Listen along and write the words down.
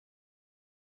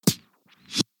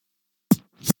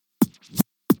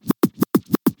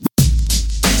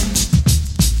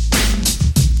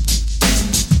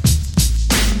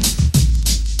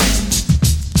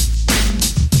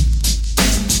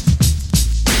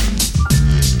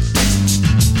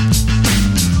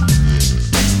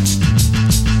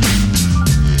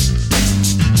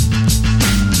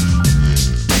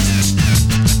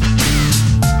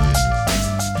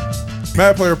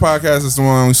Mad Player Podcast is the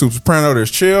one with Super Soprano. There's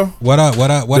Chill. What up?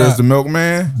 There's the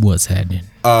Milkman. What's happening?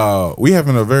 We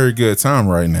having a very good time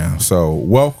right now. So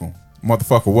welcome,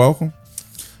 motherfucker, welcome.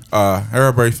 How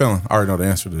everybody feeling? I already know the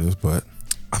answer to this, but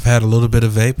I've had a little bit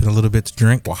of vape and a little bit to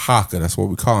drink. Oaxaca, that's what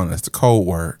we calling it. That's the code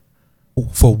word.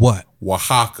 For what?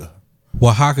 Oaxaca.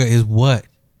 Oaxaca is what?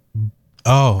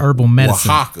 Oh, Herbal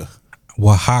medicine.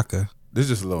 Oaxaca. This is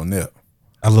just a little nip.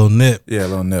 A little nip. Yeah, a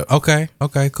little nip. Okay,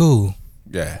 cool.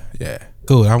 Yeah.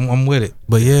 Cool. I'm with it.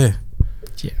 But yeah,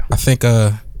 I think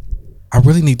I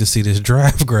really need to see this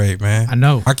draft grade, man. I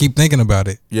know. I keep thinking about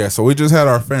it. Yeah, so we just had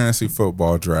our fantasy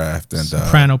football draft and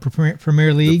Soprano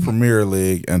Premier League. the Premier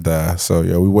League, and so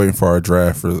yeah, we waiting for our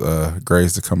draft for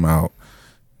grades to come out.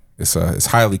 It's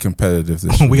highly competitive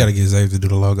this year. We got to get Zave to do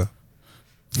the logo.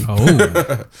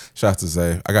 Oh, Shout out to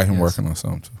Zay. I got him working on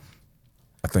something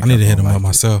too. I need to hit him up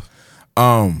myself.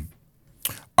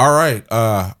 All right.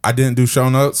 I didn't do show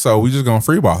notes, so we just gonna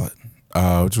freeball it.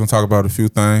 We're just gonna talk about a few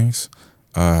things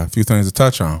to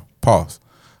touch on. Pause.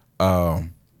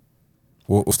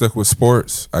 We'll stick with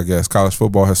sports. I guess college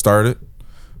football has started.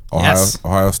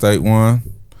 Ohio State won.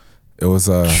 It was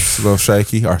a little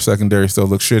shaky. Our secondary still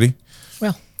looks shitty.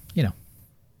 well, you know,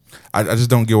 I just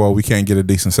don't get why we can't get a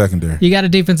decent secondary. you got a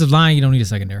defensive line. You don't need a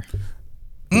secondary.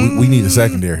 We need a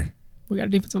secondary. We got a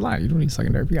defensive line. You don't need a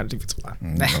secondary. You got a defensive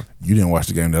line. You didn't watch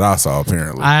the game that I saw,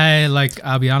 apparently.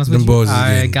 I'll be honest with Them you. boys is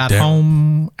I getting got down.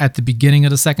 home at the beginning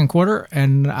of the second quarter,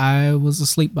 and I was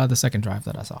asleep by the second drive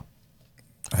that I saw.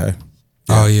 Hey,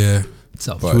 Oh yeah,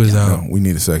 So but He was no, we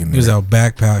need a secondary. he was out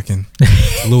backpacking.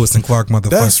 Lewis and Clark,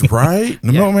 motherfucker. That's right.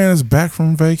 The Milkman is back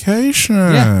from vacation.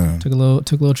 yeah, took a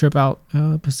little trip out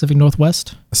Pacific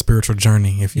Northwest. A spiritual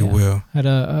journey, if you will. Had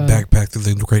a Backpack through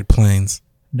the Great Plains.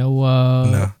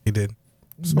 no He did.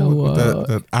 So No,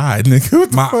 that eye, nigga.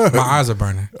 What the My fuck? eyes are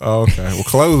burning. Oh, okay. Well,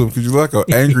 close them because you look like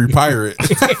an angry pirate.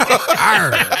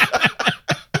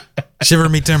 Shiver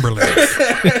me Timberland.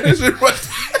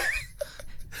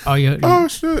 oh yeah Oh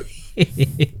shit.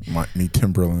 Might need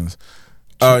Timberlands.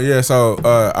 Yeah. So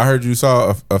I heard you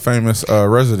saw a famous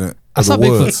resident I of saw the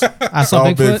woods. Bigfoot. I saw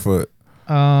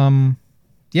Bigfoot.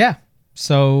 Yeah.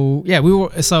 So yeah,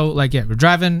 we're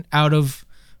driving out of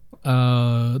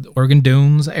the Oregon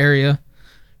Dunes area,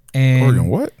 and Oregon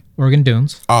what? Oregon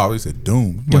Dunes, Oh, he said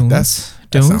Doom. Dunes, That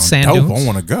Dunes, sounds sand dope. dunes. I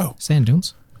want to go. sand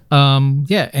dunes.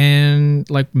 Yeah, and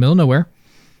like middle of nowhere.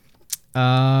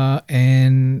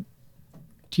 And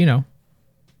you know,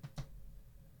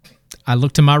 I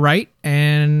looked to my right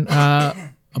and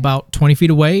about 20 feet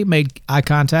away, made eye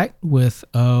contact with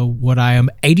what I am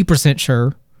 80%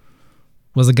 sure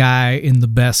was a guy in the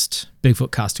best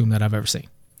Bigfoot costume that I've ever seen.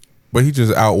 But he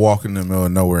just out walking in the middle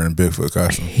of nowhere in Bigfoot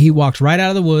costume. He walked right out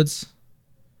of the woods.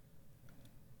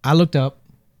 I looked up.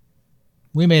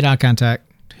 We made eye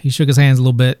contact. He shook his hands a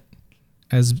little bit,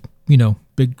 as you know,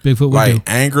 Bigfoot would Like do.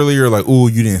 angrily or like, ooh,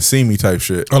 you didn't see me type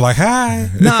shit. Or like, hi.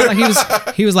 No,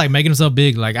 like he was like making himself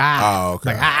big, like Oh, okay.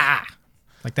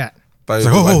 like that. Like,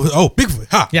 It's like, Bigfoot.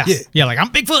 Ha. Yeah, like I'm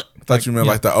Bigfoot. I thought you meant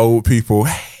like the old people,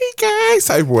 hey guys,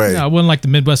 type way. Yeah, I wasn't like the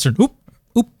Midwestern. Oop.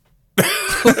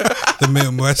 The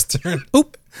Midwestern.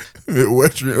 Oop.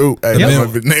 Midwestern. Ooh, hey, Yep. that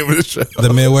might be the name of the show.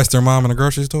 The Midwestern mom in the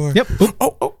grocery store. Yep. Oop.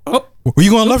 Oh. Were you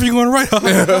going left or you going right?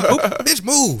 Bitch,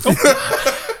 move.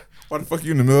 Why the fuck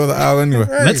you in the middle of the aisle anyway?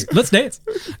 Let's dance.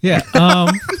 Yeah.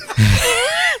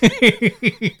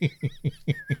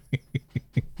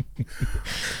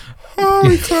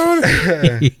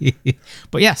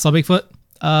 But yeah, saw Bigfoot.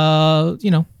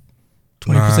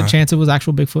 20% chance it was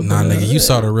actual Bigfoot. Nah, but, nigga, you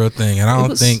saw the real thing. And I don't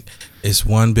was- think it's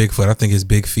one Bigfoot. I think it's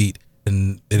big feet.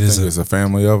 And it is It's a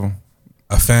family of them.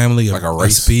 a family, Like a a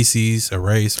race. species, a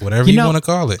race, whatever You you know, want to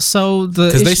call it. So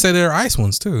Because they say they're ice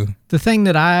ones too. the thing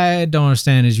that I don't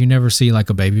understand is you never see like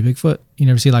a baby Bigfoot. You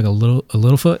never see like a little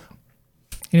foot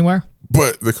anywhere.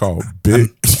 But they're called big.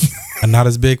 And not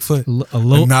as big foot. A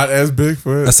little Not as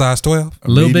Bigfoot. A size 12.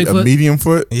 little A Bigfoot. medium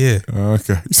foot? Yeah.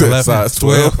 Okay. You said 11, size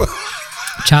 12.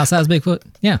 Child size Bigfoot.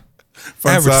 Yeah.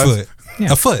 Fun Average size? foot.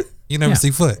 Yeah. A foot. You never Yeah. see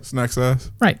foot. Snack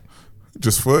size? Right.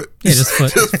 Just foot? Yeah, just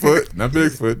foot. Just foot. Not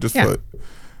Bigfoot, just Yeah. foot.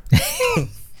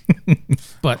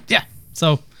 But yeah,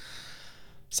 so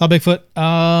saw Bigfoot.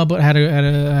 But had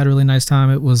a really nice time.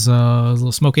 It was a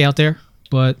little smoky out there,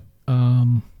 but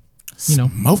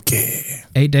Smoky.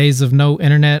 8 days of no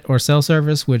internet or cell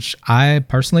service, which I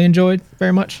personally enjoyed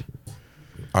very much.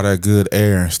 All that good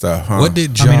air and stuff, huh? What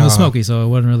did I y'all... mean, it was smoky, so it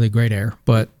wasn't really great air,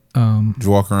 but Did you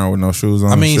walk around with no shoes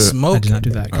on? I mean, and shit? smoke. I did not do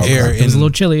that. Air It was a in- little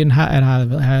chilly and at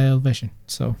high elevation.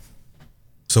 So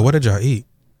So what did y'all eat?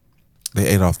 They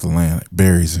ate off the land, like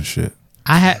berries and shit.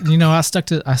 I had, I stuck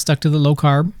to the low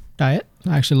carb diet.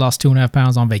 I actually lost 2.5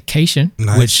 pounds on vacation,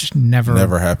 Nice. which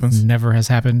never happens. Never has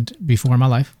happened before in my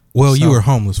life. Well, you So- were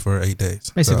homeless for 8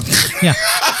 days. Basically, so. yeah.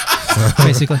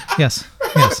 Basically, yes.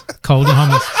 Cold and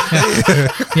homeless.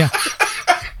 Yeah.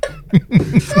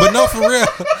 But no, for real.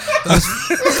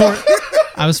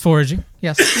 I was foraging.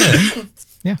 Yes.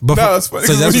 Yeah. But No, it's funny.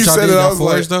 so 'cause that's when what you y'all said did, it, I y'all was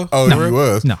foraged like, though? "Oh, No. you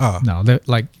was." No. Oh. No. They're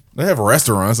like, They have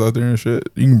restaurants out there and shit.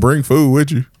 You can bring food with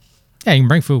you. yeah, you can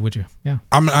bring food with you. Yeah.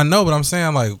 I know, but I'm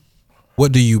saying like,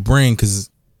 what do you bring? Because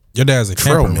your dad's a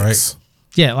Trail camper, mix. right?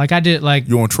 Yeah. Like I did. Like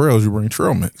You on trails? You bring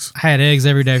trail mix. I had eggs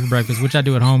every day for breakfast, which I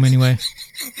do at home anyway.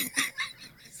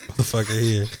 Motherfucker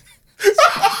here.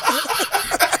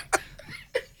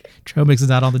 Trail mix is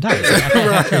not on the diet. So I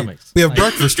can't have trail mix. We have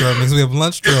breakfast trail mix. We have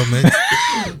lunch trail mix.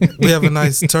 We have a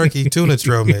nice turkey tuna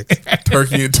trail mix.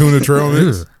 Turkey and tuna trail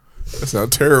mix. That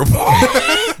sounds terrible.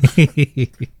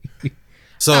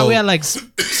 So we had like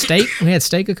steak. We had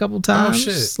steak a couple times.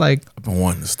 shit. Like I've been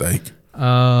wanting a steak.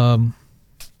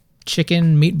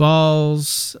 chicken,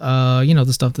 meatballs.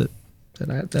 The stuff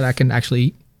that I can actually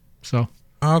eat. So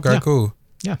oh, okay, Yeah. cool.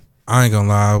 yeah. I ain't gonna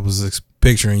lie. I was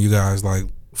picturing you guys like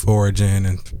foraging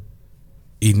and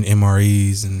eating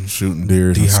MREs and Shooting deer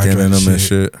and Dehydrated skinning them and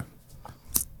shit. shit.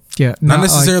 Yeah. not like-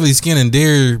 necessarily skinning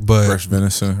deer, but Fresh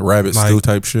venison, rabbit Like- stew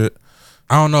type shit.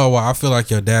 I don't know why. I feel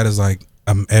like your dad is like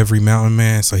every mountain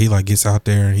man, so he like gets out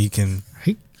there and he can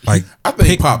he, like I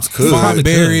think Pops could. find could.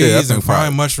 berries Yeah, I and think find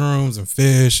Pops- mushrooms and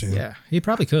fish. And, yeah, he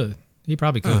probably could.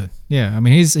 Yeah. I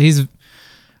mean, he's.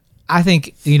 I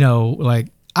think like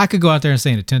I could go out there and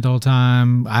stay in a tent the whole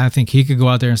time. I think he could go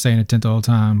out there and stay in a tent the whole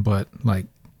time. But like,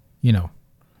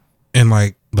 and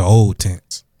like the old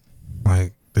tents,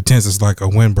 like the tents is like a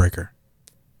windbreaker.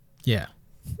 yeah,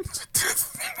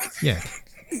 yeah.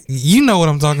 You know what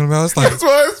I'm talking about? It's like That's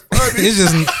why it's funny.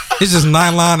 it's just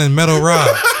nylon and metal rod.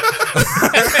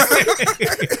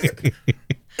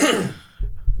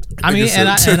 I mean, it's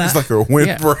like a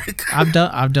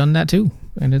windbreaker. I've done that too,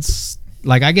 and it's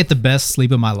like I get the best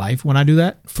sleep of my life when I do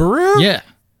that. For real? Yeah,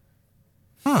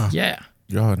 Huh. yeah.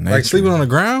 Y'all nature. Like sleeping on the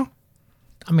ground?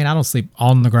 I mean, I don't sleep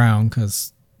on the ground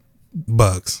because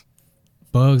Bugs.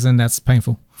 bugs, and that's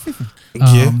painful.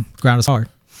 Yeah. Ground is hard,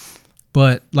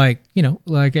 but like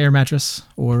like air mattress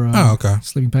or Oh, okay.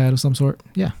 sleeping pad of some sort.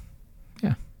 Yeah.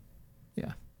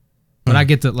 But I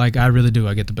get I really do.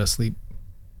 I get the best sleep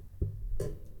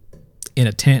in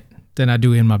a tent than I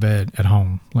do in my bed at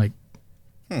home. Like,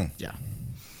 yeah.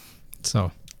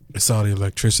 So It's all the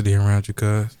electricity around you,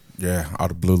 cuz. Yeah, all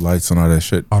the blue lights and all that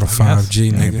shit. All the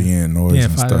 5G, nigga. Ambient noise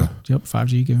and stuff.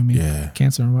 5G giving me Yeah.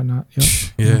 cancer and whatnot. Yep.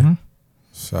 Yeah.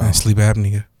 So, And sleep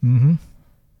apnea. Mm-hmm.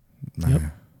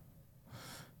 man.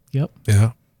 Yep.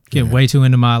 Yeah. Get way too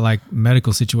into my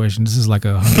medical situation. This is like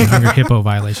a hungry hippo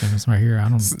violation. It's right here. I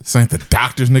don't. This ain't the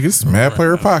doctors, nigga. This is Mad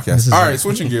Player This Podcast. is All a- right,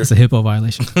 switching gears. It's a hippo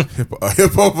violation. A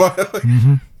hippo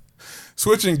violation.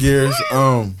 Switching gears.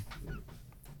 Y'all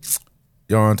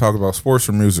want to talk about sports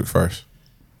or music first?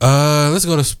 Let's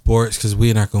go to sports because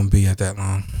we're not gonna be at that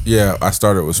long. Yeah, I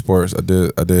started with sports. I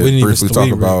did We didn't even briefly talk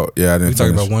about. Yeah, I We didn't talked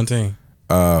finish. about one team.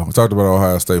 We talked about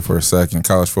Ohio State for a second.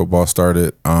 College football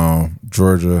started.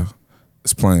 Georgia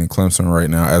is playing Clemson right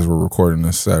now as we're recording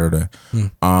this Saturday.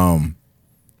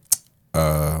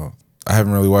 I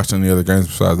haven't really watched any other games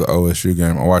besides the OSU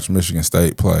game. I watched Michigan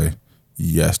State play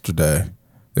yesterday.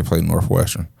 They played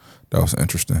Northwestern. That was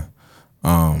interesting.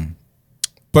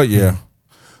 But yeah,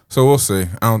 so we'll see.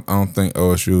 I don't think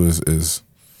OSU is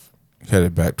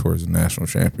headed back towards the national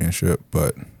championship,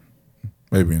 but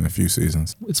maybe in a few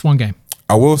seasons. It's one game.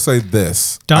 I will say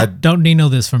this. Don't Nino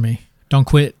this for me. Don't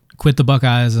quit the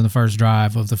Buckeyes in the first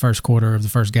drive of the first quarter of the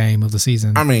first game of the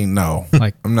season. I mean, no,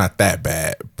 Like- I'm not that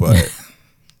bad, but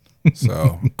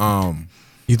so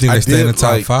You think I they stay in the did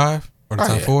top like- 5 or the Oh,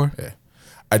 top yeah, 4? yeah.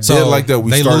 I did So like that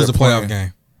we they started lose the playoff playing-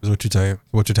 game. Is what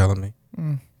you're telling me?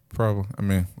 Probably. I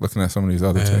mean, looking at some of these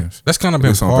other teams, That's kind of At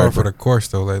been least on par paper. for the course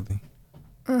though lately.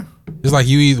 It's like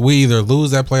we either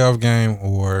lose that playoff game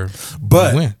or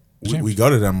but we win. we go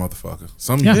to that motherfucker.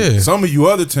 Yeah. Some of you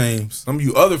other teams, some of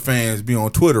you other fans be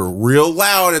on Twitter real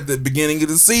loud at the beginning of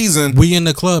the season, We in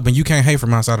the club and you can't hate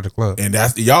from outside of the club. and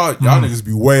that's y'all niggas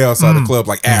be way outside the club,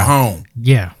 like at home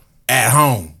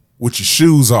with your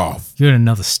shoes off, You're in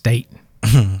another state.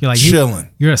 You're like chilling.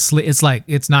 You're asleep. It's like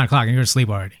it's 9 o'clock and you're asleep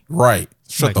already. Right?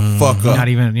 Shut Like, the fuck You're up, not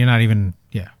even.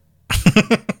 Yeah.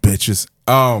 bitches.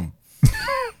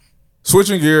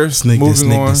 Switching gears, Sneak moving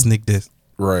this, on. sneak this.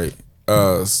 Right.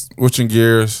 Switching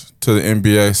gears to the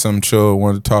NBA, some chill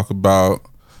wanted to talk about.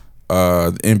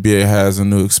 The NBA has a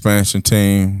new expansion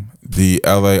team, the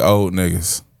LA Old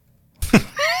Niggas.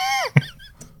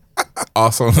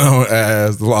 also known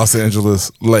as the Los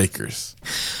Angeles Lakers.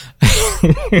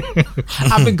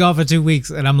 I've been gone for 2 weeks,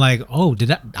 and I'm like, oh,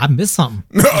 did I miss something?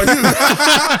 No,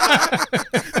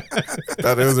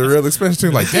 thought it was a real expensive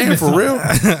team. Like, damn, for real?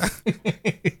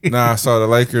 Nah, so the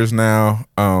Lakers now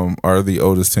are the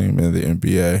oldest team in the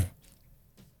NBA,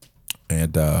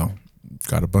 and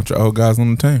got a bunch of old guys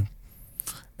on the team,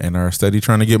 and are steady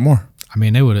trying to get more. I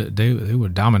mean, they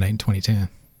would dominate in 2010.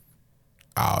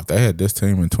 Oh, if they had this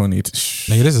team in 20,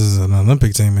 Nigga, this is an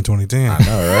Olympic team in 2010. I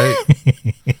know,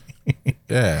 right?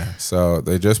 Yeah. So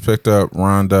they just picked up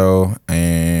Rondo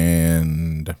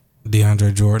and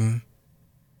DeAndre Jordan.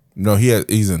 no,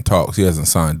 he's in talks. He hasn't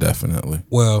signed definitely.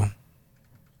 Well,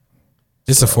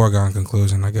 it's a foregone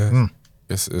conclusion, I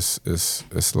guess.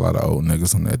 It's a lot of old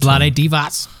niggas on that team. Vlade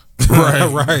Divac,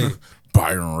 Right.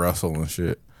 Byron Russell and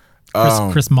shit.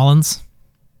 Chris Mullins.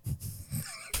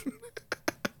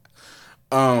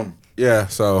 Yeah.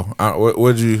 So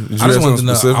what did you I just have wanted to something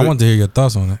know. specific? I wanted to hear your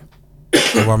thoughts on it.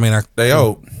 Well, I mean, They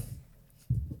old.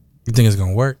 You think it's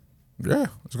gonna work? Yeah,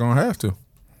 it's gonna have to.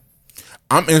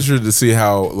 I'm interested to see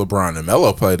how LeBron and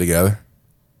Melo play together.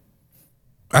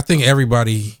 I think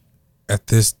everybody at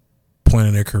this point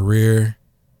in their career,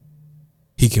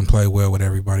 he can play well with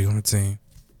everybody on the team.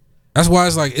 That's why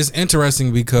it's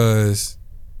interesting because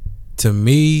to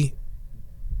me,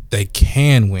 they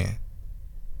can win,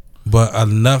 but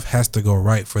enough has to go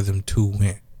right for them to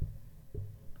win.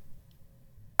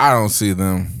 I don't see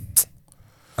them.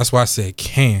 That's why I said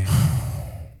can.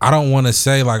 I don't want to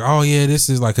say like, oh yeah, this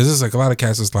is like, because it's like a lot of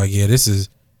cats. It's like, yeah, this is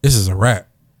a wrap,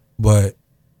 but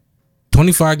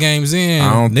 25 games in,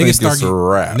 I don't think niggas it's a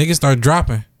wrap. Niggas start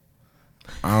dropping.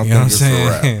 I don't You know what I'm think it's a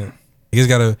wrap. saying? Niggas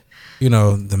gotta,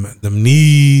 them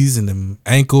knees and them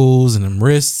ankles and them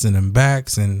wrists and them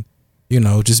backs and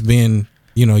just being,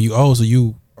 you old, so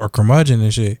you are curmudgeon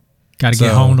and shit. Got to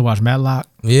get home to watch Matlock.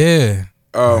 Yeah,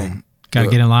 Got to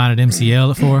get in line at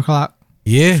MCL at 4:00.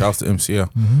 yeah. Shouts to MCL.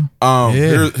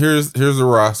 Yeah. Here's the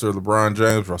roster: LeBron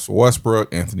James, Russell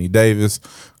Westbrook, Anthony Davis,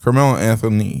 Carmelo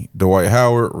Anthony, Dwight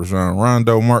Howard, Rajon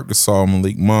Rondo, Marc Gasol,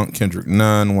 Malik Monk, Kendrick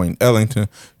Nunn, Wayne Ellington,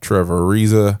 Trevor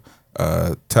Ariza,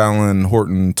 Talon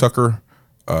Horton Tucker,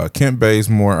 Kent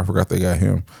Bazemore. I forgot they got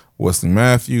him. Wesley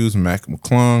Matthews, Mac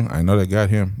McClung. I know they got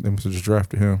him. They must have just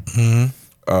drafted him.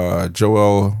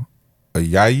 Joel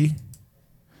Ayayi.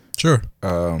 Sure.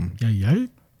 Yeah.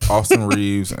 Austin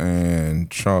Reeves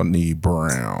and Shawnee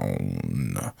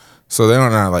Brown. So they're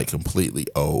not like completely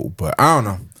old, but I don't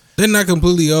know. They're not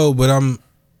completely old, but I'm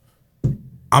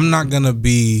not gonna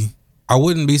be. I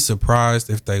wouldn't be surprised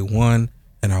if they won,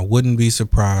 and I wouldn't be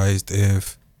surprised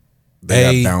if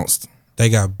They got bounced. They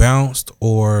got bounced,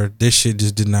 or this shit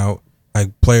just didn't out.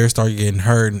 Like players start getting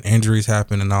hurt and injuries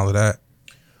happen and all of that.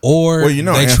 Or Well, they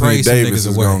Anthony trade some Davis niggas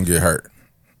is away. gonna get hurt.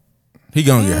 He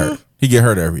gonna get hurt. He get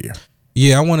hurt every year.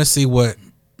 Yeah, I want to see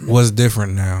what's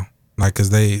different now. Like, cause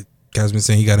guys been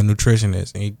saying he got a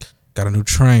nutritionist and he got a new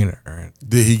trainer. And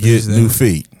Did he get new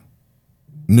feet,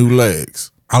 new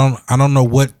legs? I don't know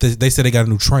what they said. They got a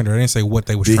new trainer. They didn't say what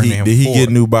they was training him for. Did he get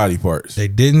new body parts? They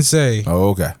didn't say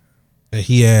Oh, okay. that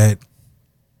he had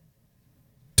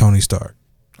Tony Stark.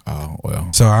 Oh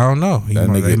well. So I don't know. That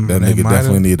nigga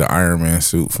definitely need an Iron Man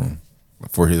suit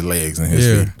for his legs and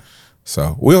his feet.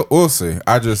 So we'll see.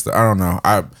 I don't know.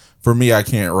 For me, I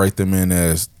can't write them in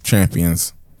as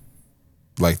champions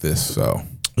like this. So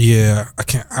yeah,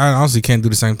 I honestly can't do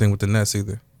the same thing with the Nets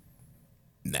either.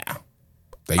 nah,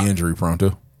 they injury prone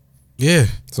too. Yeah.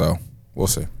 So we'll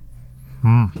see.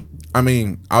 I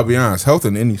mean, I'll be honest. Health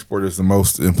in any sport is the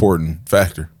most important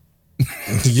factor.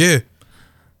 Yeah.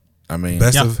 I mean,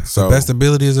 best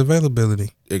ability is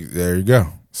availability. There you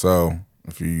go. So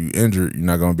if you injured, you're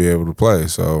not going to be able to play.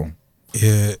 So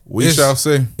Yeah, we shall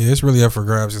see. Yeah, it's really up for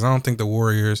grabs because I don't think the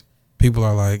Warriors people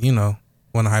are like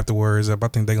want to hype the Warriors up. I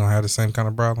think they're gonna have the same kind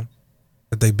of problem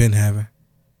that they've been having.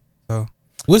 So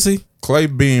we'll see. Clay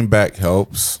being back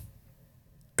helps,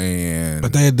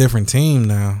 But they a different team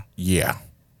now. Yeah.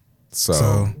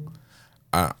 So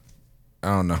I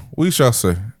don't know. We shall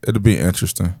see. It'll be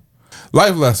interesting.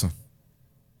 Life lesson.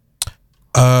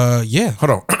 Yeah. Hold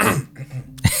on.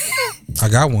 I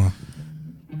got one.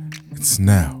 It's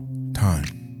now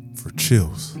time for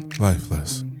Chill's Life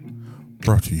Lesson,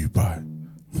 brought to you by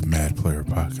the Mad Player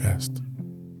Podcast.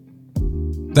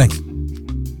 Thank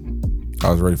you. I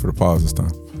was ready for the pause this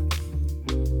time.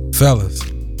 Fellas,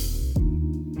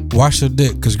 wash your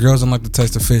dick because girls don't like the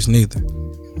taste of fish neither.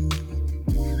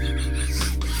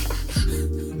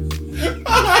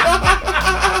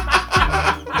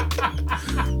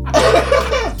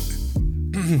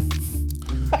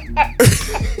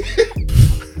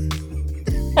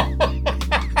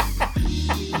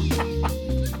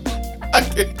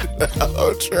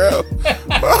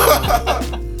 intro.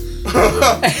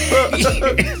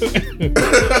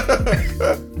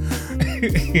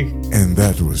 And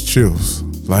that was Chill's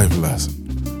Life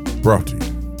Lesson, brought to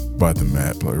you by the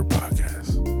Mad Player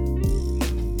Podcast.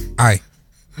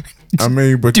 I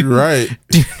mean, but you're right.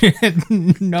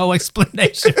 No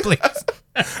explanation, please.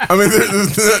 I mean,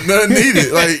 there's nothing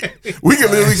needed. Like, we can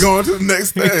literally go on to the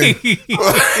next thing.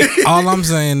 All I'm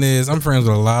saying is I'm friends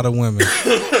with a lot of women,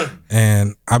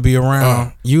 and I be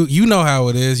around. You know how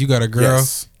it is. You got a girl,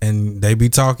 Yes. and they be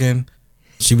talking.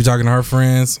 She be talking to her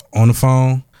friends on the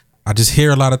phone. I just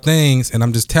hear a lot of things, and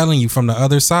I'm just telling you from the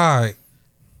other side.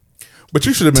 But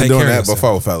you should have been Take doing care of that yourself.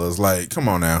 before, fellas. Like, come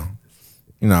on now.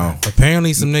 You know,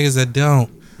 Apparently, some niggas that don't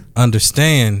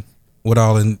understand what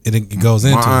all it goes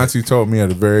into. my auntie told me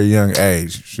at a very young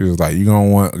age, she was like, "You gonna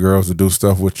want girls to do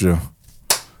stuff with you,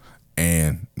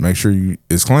 and make sure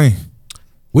it's clean."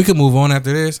 We could move on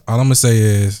after this. All I'm gonna say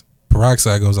is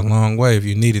peroxide goes a long way if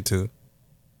you needed to.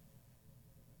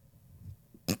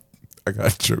 I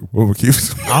got you. We'll keep it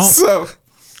to I myself.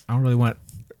 don't really want.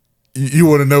 You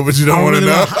want to know, but you don't want to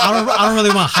know. I don't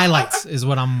really want highlights. Is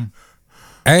what I'm.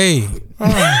 Hey,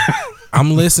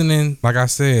 I'm listening. Like I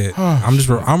said,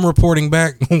 I'm reporting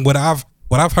back what I've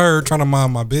heard, trying to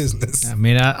mind my business. I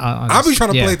mean, I'll be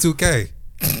trying to play 2K.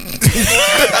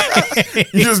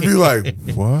 You just be like,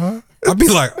 "What?" I'll be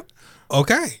like,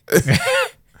 okay,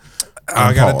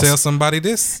 I gotta Pause. tell somebody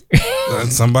this.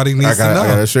 Somebody needs to know. I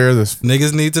gotta share this.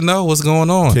 Niggas need to know what's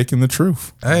going on. Kicking the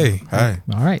truth. Hey, Hey,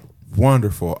 All right.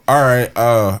 wonderful. All right.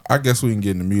 I guess we can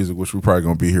get into music, which we're probably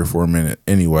gonna be here for a minute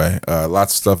anyway.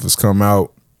 Lots of stuff has come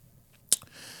out.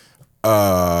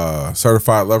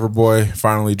 Certified Lover Boy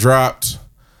finally dropped.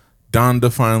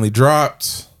 Donda finally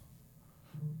dropped.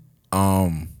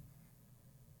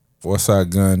 Westside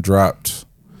Gun dropped.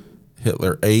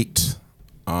 Hitler 8.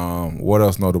 What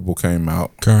else notable came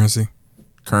out? Currency.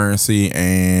 Currency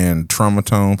and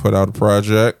Traumatone put out a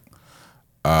project.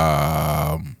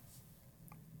 Dang.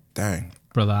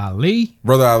 Brother Ali.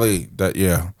 Brother Ali,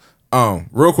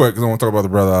 real quick, because I want to talk about the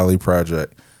Brother Ali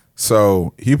project.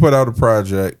 So he put out a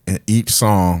project, and each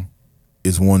song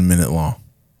is 1 minute long,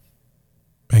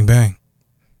 Bang bang.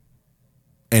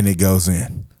 and it goes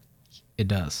in. It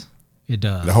does. It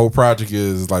does. The whole project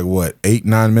is like what,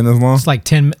 8-9 minutes long? It's like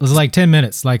 10. It was like 10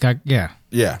 minutes. Like yeah.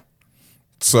 Yeah.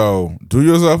 So do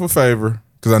yourself a favor,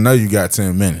 because I know you got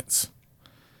 10 minutes,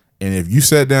 and if you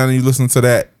sat down and you listened to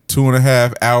that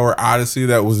 2.5 hour odyssey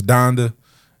that was Donda,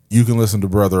 you can listen to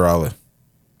Brother Ali.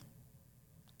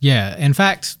 Yeah. In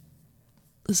fact,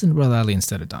 listen to Brother Ali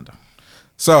instead of Donda.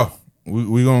 So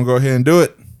we gonna go ahead and do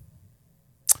it.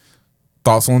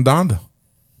 Thoughts on Donda?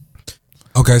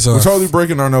 Okay, so We're totally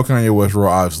breaking our No Kanye West rule,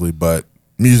 obviously, but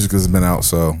music has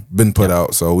been put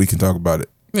out, so we can talk about it.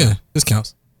 yeah, this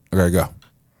counts. Okay, go.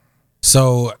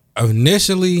 So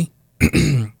initially,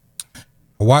 I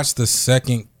watched the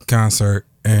second concert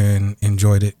and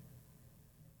enjoyed it,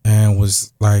 and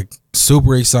was like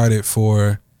super excited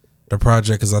for the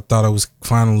project because I thought I was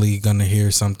finally gonna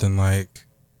hear something like,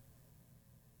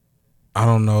 I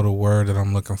don't know the word that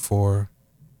I'm looking for.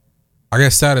 I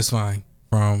guess satisfying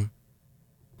from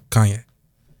Kanye.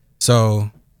 So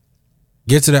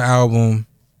get to the album,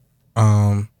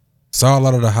 saw a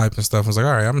lot of the hype and stuff. I was like,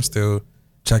 all right, I'm still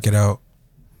check it out.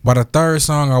 By the third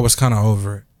song, I was kind of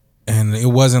over it, and it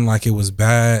wasn't like it was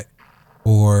bad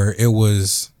or it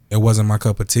wasn't my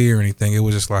cup of tea or anything. It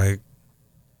was just like,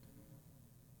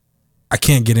 I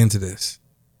can't get into this.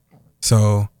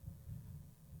 So,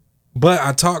 but I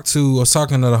was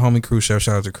talking to the homie Crew Chef.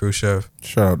 Shout out to Crew Chef.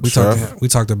 Shout out to Chef. We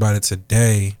talked about it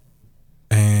today,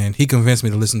 and he convinced me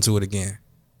to listen to it again.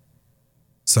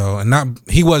 So, and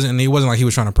he wasn't like he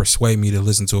was trying to persuade me to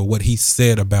listen to it. What he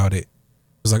said about it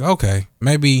was like, okay,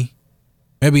 maybe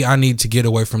I need to get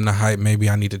away from the hype. Maybe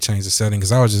I need to change the setting,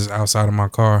 because I was just outside of my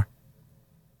car,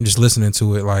 just listening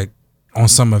to it like on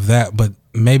some of that. But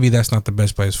maybe that's not the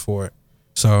best place for it.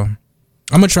 So I'm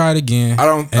gonna try it again. I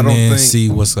don't think see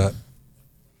what's up.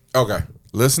 Okay.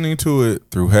 Listening to it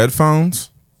through headphones,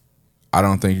 I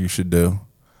don't think you should do.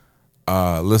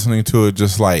 Listening to it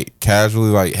just like casually,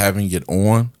 like having it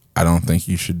on, I don't think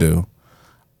you should do.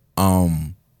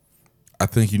 I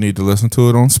think you need to listen to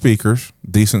it on speakers,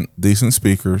 decent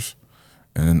speakers,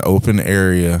 in an open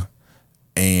area,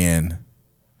 and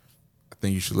I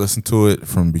think you should listen to it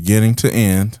from beginning to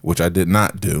end, which I did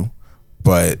not do,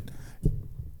 but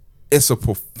it's a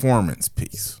performance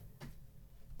piece,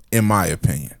 in my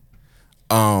opinion.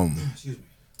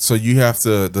 So you have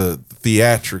to, the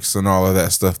theatrics and all of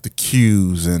that stuff, the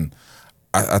cues, and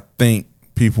I think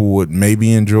people would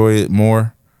maybe enjoy it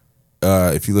more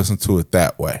if you listen to it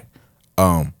that way.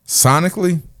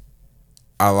 Sonically,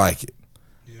 I like it.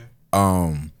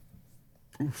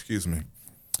 Excuse me.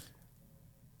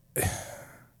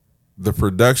 The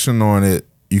production on it,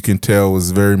 you can tell,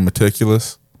 was very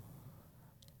meticulous.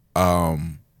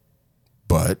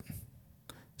 But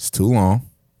it's too long.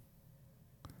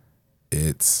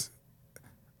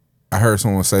 I heard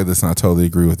someone say this and I totally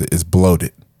agree with it. It's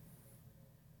bloated.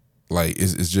 Like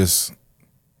it's just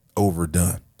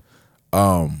overdone.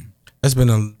 That's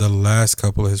been the last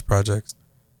couple of his projects,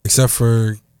 except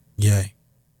for Ye.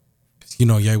 You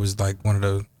know, Ye was like one of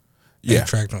the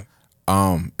track joints.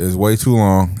 It's way too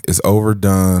long. It's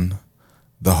overdone.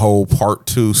 The whole part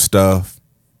 2 stuff.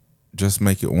 Just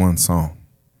make it one song.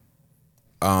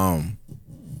 I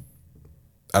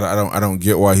don't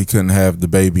get why he couldn't have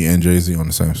DaBaby and Jay-Z on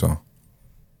the same song.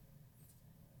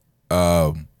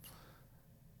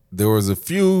 There was a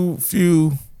few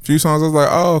songs I was like,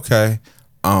 oh, okay.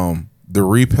 The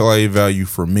replay value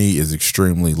for me is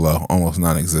extremely low, almost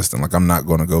non-existent. Like, I'm not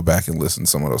going to go back and listen to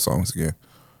some of those songs again.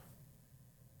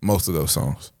 Most of those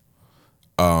songs.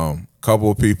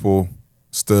 Couple of people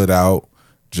stood out.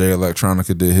 Jay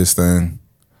Electronica did his thing.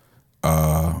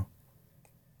 The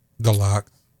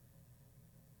Lox.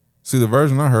 See, the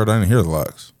version I heard, I didn't hear the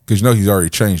Lox. Because you know he's already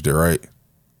changed it, right?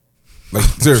 Like,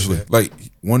 seriously. Like,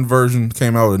 one version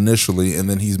came out initially, and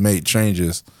then he's made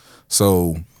changes.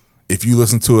 So, if you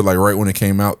listen to it, like, right when it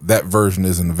came out, that version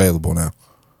isn't available now.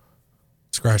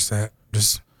 Scratch that.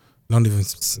 Just don't even...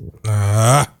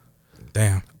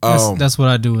 damn. That's what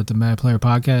I do with the Mad Player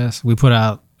podcast. We put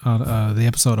out the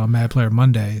episode on Mad Player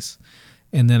Mondays,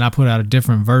 and then I put out a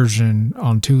different version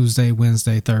on Tuesday,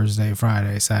 Wednesday, Thursday,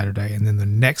 Friday, Saturday, and then the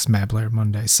next Mad Player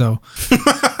Monday. So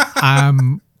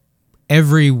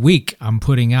every week I'm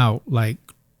putting out like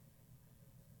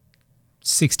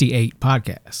 68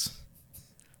 podcasts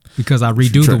because I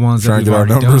redo the ones that we've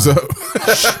already done.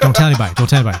 Don't tell anybody. Don't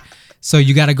tell anybody. So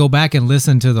you got to go back and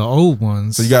listen to the old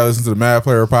ones. So you got to listen to the Mad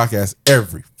Player podcast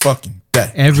every fucking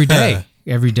day. Every day.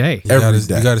 Every day. You got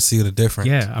to see the difference.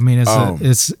 Yeah, I mean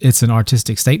it's an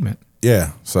artistic statement.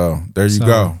 Yeah, so there you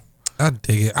go. I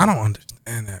dig it. I don't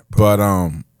understand that, but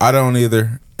I don't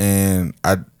either, and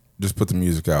I just put the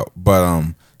music out. But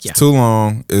it's too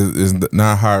long. Is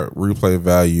not high replay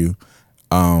value.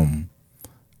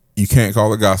 You can't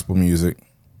call it gospel music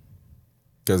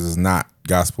because it's not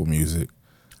gospel music.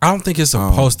 I don't think it's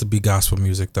supposed to be gospel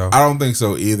music though. I don't think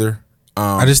so either.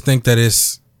 I just think that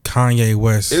it's Kanye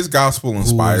West. It's gospel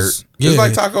inspired. It's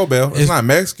like Taco Bell. It's not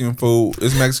Mexican food.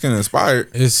 It's Mexican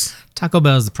inspired. It's Taco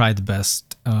Bell is probably the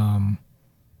best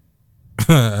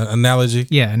analogy.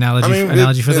 Yeah,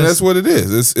 analogy for this. That's what it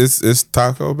is. It's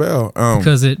Taco Bell.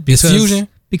 Because it's fusion.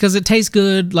 Because it tastes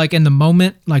good, like in the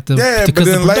moment, like because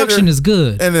the production is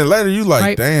good. And then later you like,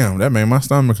 right? Damn, that made my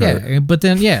stomach hurt. Yeah, but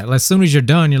then like, as soon as you're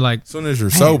done, you're like, as soon as you're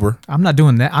sober, I'm not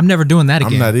doing that. I'm never doing that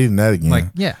again. I'm not eating that again. Like,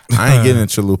 yeah, I ain't getting a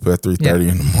chalupa at 3:30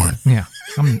 in the morning. Yeah,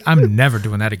 I'm never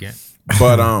doing that again.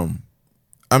 But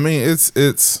I mean, it's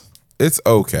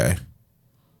okay.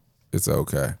 It's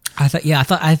okay.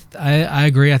 I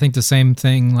agree. I think the same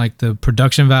thing. Like the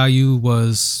production value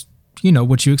was,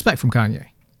 what you expect from Kanye.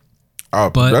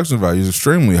 Production value is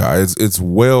extremely high. It's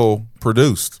well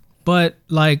produced. But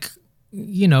like,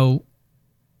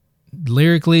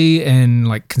 lyrically and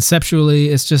like conceptually,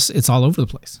 it's all over the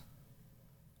place.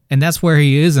 And that's where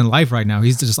he is in life right now.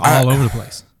 He's just all over the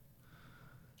place.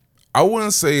 I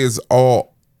wouldn't say it's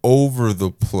all over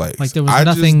the place. Like there was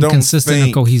nothing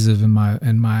consistent or cohesive in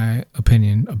my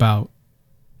opinion about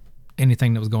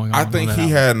anything that was going on. I think he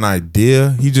had an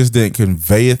idea. He just didn't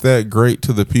convey it that great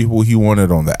to the people he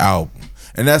wanted on the album.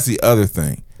 And that's the other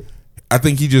thing. I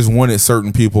think he just wanted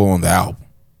certain people on the album.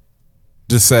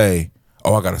 Just say,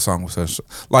 oh, I got a song with such.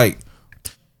 Like,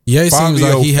 Ye seems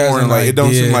like he has an idea. It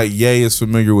don't seem like Ye is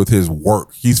familiar with his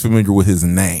work. He's familiar with his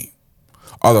name.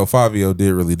 Although Fabio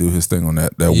did really do his thing on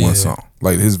that one song.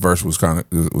 Like his verse was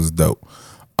was dope.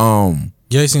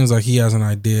 Ye seems like he has an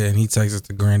idea and he takes it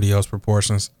to grandiose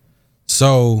proportions.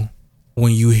 So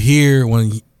when you hear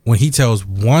when he tells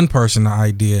one person the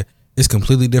idea, it's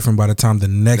completely different by the time the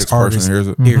next artist hears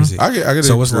it. I get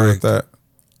so it's like that.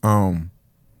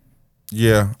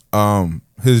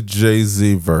 His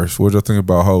Jay-Z verse. What y'all think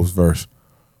about Hov's verse?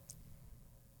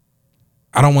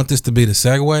 I don't want this to be the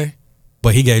segue,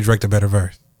 but he gave Drake the better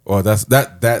verse. Well, that's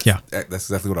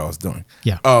exactly what I was doing.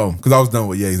 Yeah. Because I was done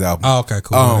with Ye's album. Oh, okay,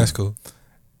 cool. That's cool.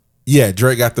 Yeah,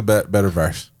 Drake got the better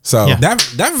verse. So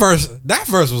that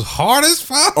verse was hard as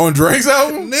fuck on Drake's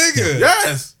album, nigga.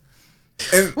 Yes.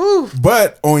 And,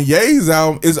 but on Ye's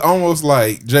album, it's almost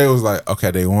like Jay was like, okay,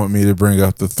 they want me to bring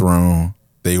up the throne.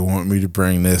 They want me to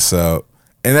bring this up.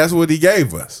 And that's what he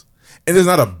gave us. It is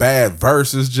not a bad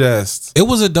verse. It's just It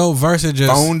was a dope verse. It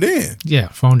just phoned in. Yeah,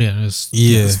 phoned in. It's,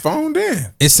 yeah. It's phoned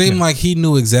in. It seemed like he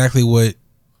knew exactly what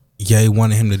Ye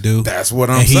wanted him to do. That's what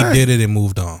I'm and saying. he did it and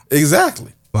moved on.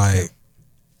 Exactly. Like,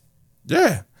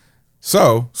 Yeah.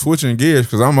 So switching gears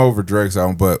because I'm over Drake's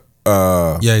album, but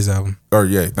Ye's album.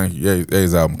 thank you.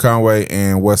 Ye's album. Conway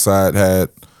and Westside had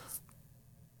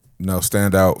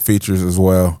standout features as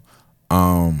well.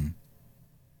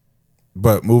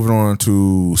 But moving on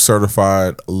to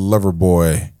Certified Lover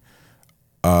Boy.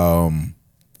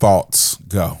 Thoughts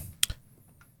go.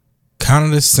 Kind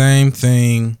of the same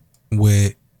thing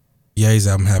with Ye's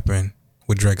album happened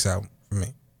with Drake's album for me.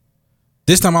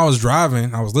 This time I was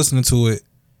driving, I was listening to it,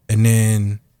 and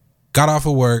then got off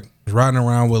of work, was riding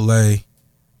around with Lay,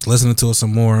 listening to it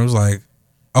some more. And it was like,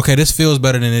 okay, this feels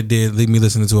better than it did leave me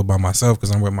listening to it by myself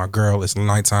because I'm with my girl. It's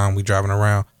nighttime, we driving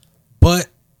around. But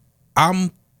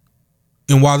and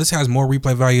while this has more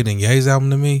replay value than Ye's album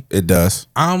to me, It does.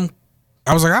 I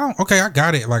was like, I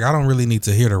got it. Like, I don't really need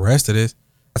to hear the rest of this.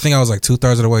 I think I was like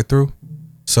 2/3 of the way through.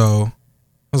 So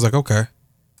I was like, okay.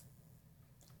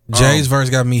 Jay's verse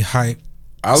got me hyped.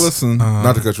 I listened,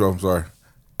 not to cut you off, I'm sorry.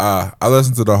 I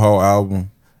listened to the whole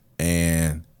album,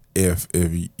 and if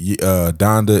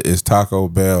Donda is Taco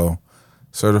Bell,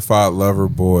 Certified Lover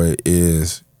Boy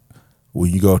is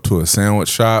when you go to a sandwich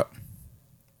shop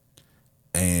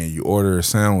and you order a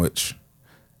sandwich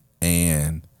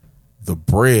and the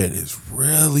bread is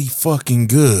really fucking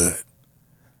good,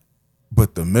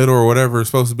 but the middle or whatever is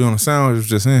supposed to be on the sandwich is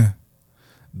just in.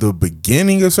 The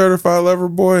beginning of Certified Lover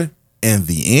Boy and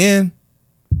the end,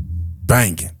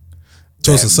 banging.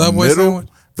 So it's a Subway sandwich?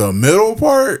 The middle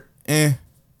part,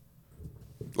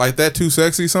 like that Too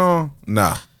Sexy song,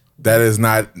 nah. That is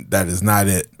not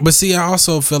it. But see, I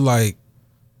also feel like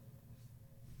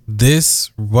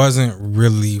this wasn't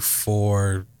really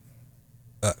for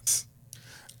us.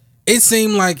 It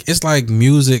seemed like it's like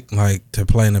music like to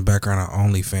play in the background of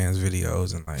OnlyFans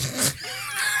videos and like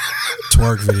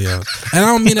twerk videos. And I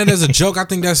don't mean that as a joke. I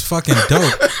think that's fucking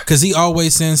dope because he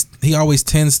always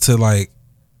tends to like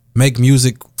make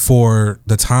music for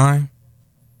the time,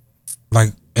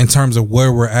 like in terms of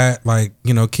where we're at. Like,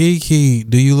 you know, Kiki,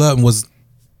 Do You Love Me was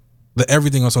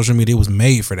everything on social media was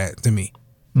made for that to me.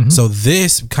 Mm-hmm. So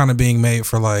this kind of being made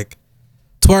for like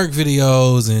twerk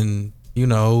videos and, you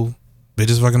know,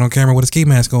 bitches fucking on camera with a ski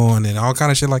mask on and all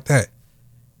kind of shit like that.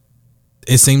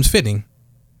 It seems fitting.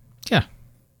 Yeah.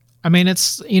 I mean,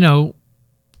 it's, you know,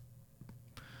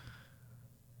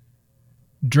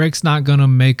 Drake's not going to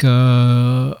make he's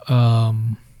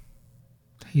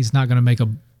not going to make a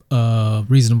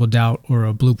Reasonable Doubt or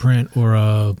a Blueprint or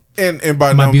a and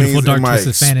by My no Beautiful means Dark am I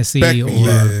Twisted Fantasy expecting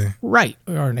that.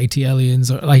 or an AT Aliens,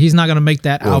 or like he's not going to make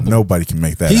that Well, album. nobody can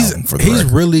make that album for the He's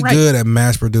record. really Right. good at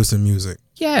mass producing music.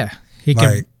 Yeah. He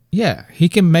can Like- he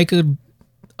can make a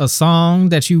song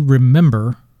that you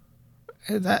remember.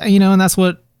 You know, and that's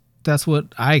what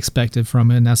I expected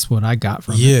from it, and that's what I got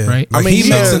from Yeah, it, right? Like, I mean, he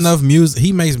makes yes. enough music.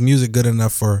 He makes music good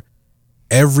enough for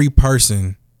every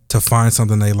person to find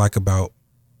something they like about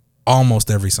almost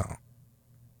every song.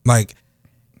 Like,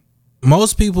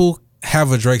 most people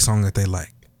have a Drake song that they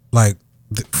like. Like,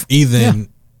 either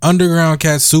underground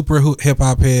cats, super hip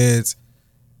hop heads,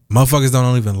 motherfuckers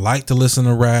don't even like to listen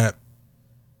to rap.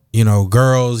 You know,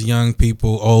 girls, young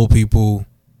people, old people.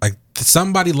 Like,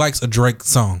 somebody likes a Drake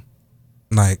song.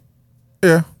 Like,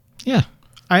 Yeah. Yeah,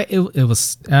 I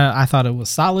thought it was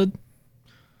solid.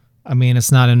 I mean,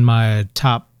 it's not in my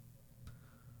top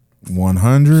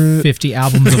 100. 50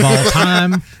 albums of all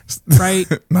time, right?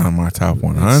 Not in my top It's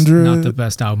 100. not the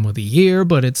best album of the year,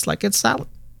 but it's solid.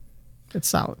 It's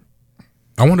solid.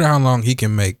 I wonder how long he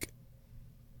can make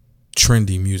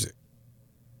trendy music.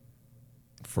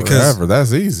 Forever.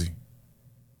 That's easy.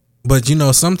 But you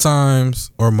know,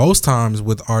 sometimes or most times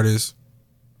with artists,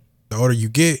 the older you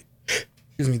get,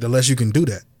 the less you can do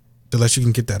that. The less you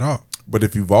can get that off. But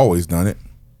if you've always done it,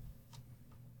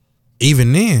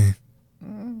 Even then,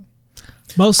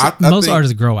 Most I most think-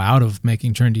 artists grow out of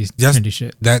making trendy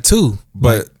shit, that too.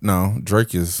 but no,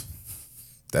 Drake is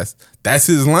that's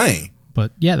his lane.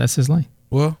 but yeah, that's his lane.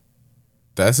 Well,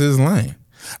 That's his lane.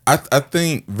 I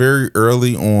think very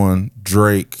early on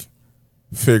Drake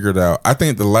figured out. I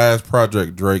think the last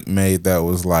project Drake made that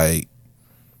was like,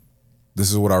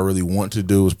 this is what I really want to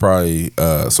do was probably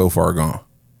So Far Gone.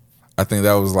 I think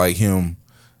that was like him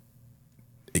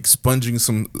expunging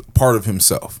some part of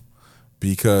himself,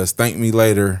 because Thank Me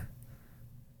Later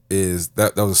is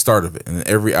that was the start of it, and then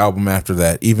every album after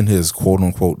that, even his quote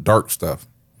unquote dark stuff,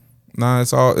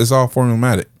 it's all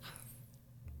formulaic.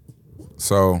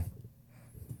 So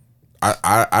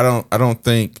I don't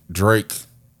think Drake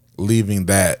leaving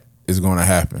that is going to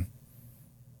happen.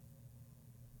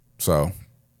 So,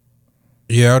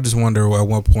 yeah, I just wonder at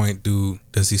what point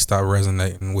does he stop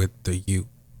resonating with the youth?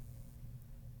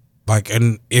 Like,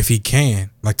 and if he can,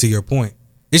 like to your point,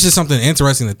 it's just something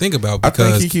interesting to think about because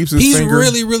I think he keeps his he's finger,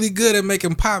 really, really good at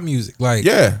making pop music. Like,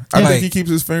 yeah, I think he keeps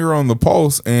his finger on the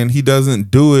pulse, and he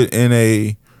doesn't do it in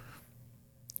a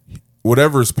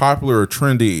whatever is popular or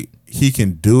trendy. He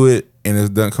can do it, and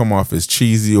it doesn't come off as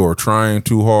cheesy or trying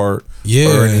too hard,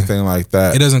 or anything like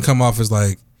that. It doesn't come off as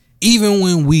like, even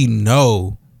when we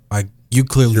know, like, you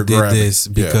clearly did this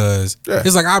because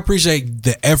it's like, I appreciate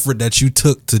the effort that you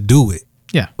took to do it.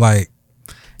 Yeah. Like,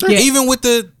 even with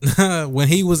the when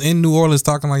he was in New Orleans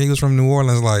talking like he was from New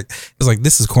Orleans, like, it's like,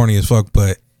 this is corny as fuck,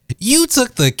 but you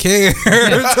took the care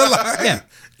to like,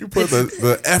 you put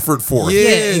the effort forth.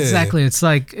 Yeah, exactly. It's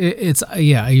like it's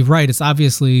you're right. It's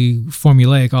obviously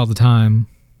formulaic all the time,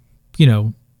 you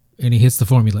know, and he hits the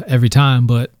formula every time,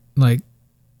 but like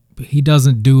he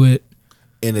doesn't do it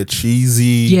in a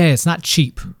cheesy. Yeah, it's not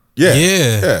cheap.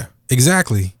 Yeah.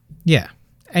 Exactly. Yeah.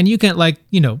 And you can, like,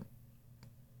 you know,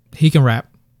 he can rap.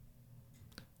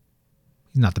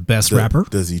 He's not the best rapper.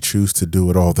 Does he choose to do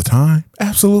it all the time?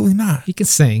 Absolutely not. He can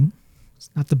sing. He's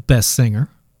not the best singer.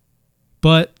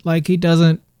 But, like, he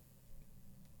doesn't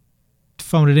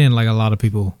phone it in like a lot of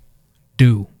people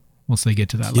do once they get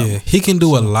to that level. Yeah, he can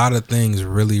do a lot of things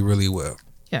really, really well.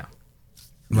 Yeah.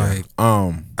 Like,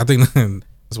 I think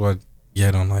that's why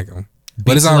I don't like him.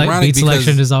 But it's ironic beat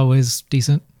selection is always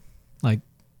decent. Like,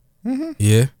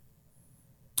 yeah.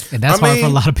 And that's hard for a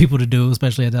lot of people to do,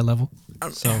 especially at that level.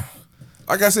 So,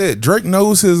 like I said, Drake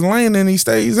knows his lane and he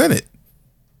stays in it.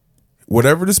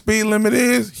 Whatever the speed limit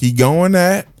is, he going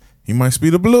that. He might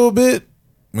speed up a little bit,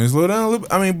 slow down a little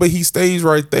bit. I mean, but he stays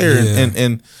right there,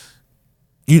 and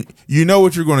you know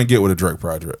what you're going to get with a Drake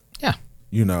project. Yeah,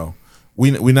 you know,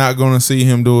 we're not going to see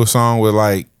him do a song with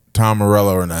like Tom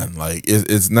Morello or nothing. Like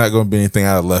it's not going to be anything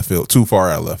out of left field, too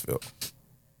far out of left field.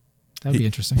 That'd be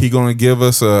interesting. He going to give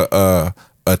us a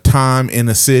time in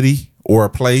a city or a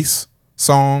place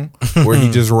song where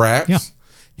he just raps. Yeah.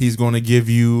 He's going to give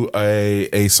you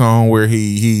a song where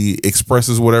he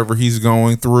expresses whatever he's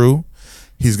going through.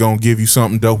 He's going to give you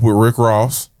something dope with Rick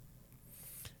Ross.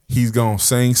 He's going to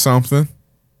sing something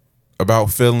about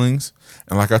feelings.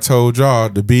 And like I told y'all,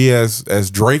 to be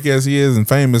as Drake as he is and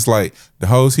famous, like the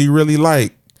hoes he really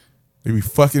like, they be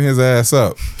fucking his ass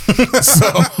up.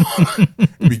 So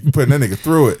be putting that nigga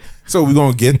through it. So we're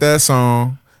going to get that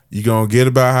song. You're going to get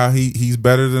about how he's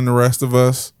better than the rest of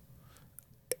us.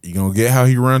 You're going to get how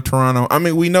he run Toronto. I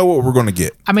mean, we know what we're going to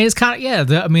get. I mean, it's kind of,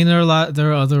 there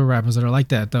are other rappers that are like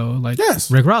that, though. Like,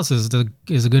 Rick Ross is a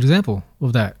good example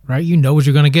of that, right? You know what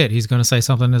you're going to get. He's going to say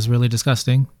something that's really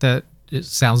disgusting that it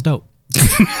sounds dope.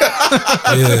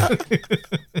 Yeah.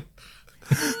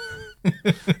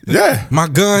 Yeah. My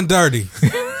gun dirty.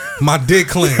 My dick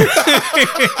clean.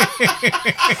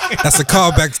 That's a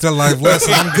callback to the life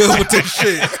lesson. I'm good with this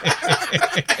shit.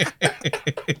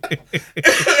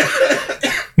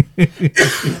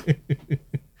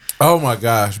 Oh my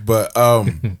gosh. But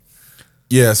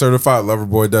yeah, Certified Lover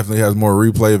Boy definitely has more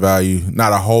replay value.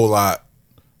 Not a whole lot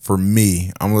for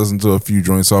me. I'm listening to a few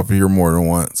joints off of here more than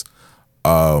once.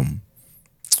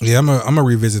 Yeah, I'm gonna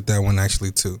revisit that one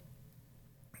actually too.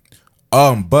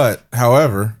 But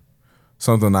however,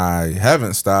 something I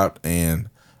haven't stopped, and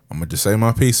I'm gonna just say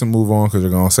my piece and move on because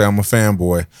they're gonna say I'm a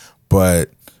fanboy.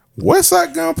 But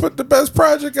Westside Gunn put the best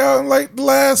project out in like the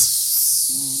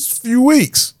last few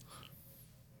weeks.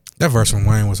 That verse from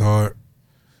Wayne was hard.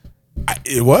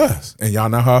 It was, and y'all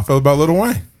know how I felt about Lil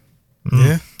Wayne.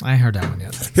 Yeah, I ain't heard that one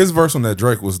yet. His verse on that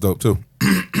Drake was dope too.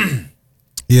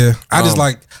 Yeah, I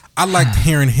liked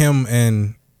hearing him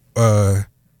and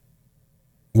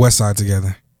Westside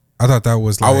together. I thought that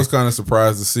was like, I was kind of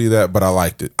surprised to see that, but I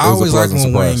liked it. I always like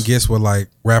when Wayne gets with like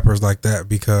rappers like that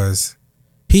because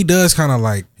he does kind of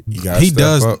like he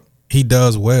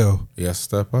does well. He has to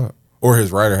step up, or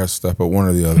his writer has to step up. One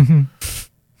or the other.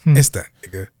 It's that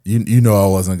nigga. You know I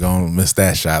wasn't gonna miss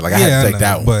that shot. Like I had to take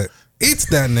that one, but it's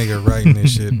that nigga writing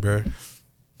this shit, bro.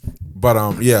 But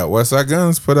yeah, Westside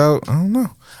Gunn's put out. I don't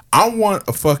know. I want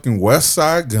a fucking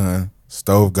Westside Gunn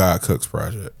Stove God Cooks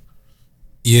project.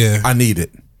 Yeah, I need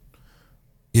it.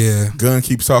 Yeah, Gunn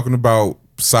keeps talking about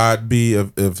side B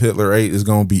of Hitler 8 is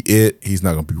gonna be it. He's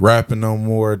not gonna be rapping no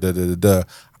more.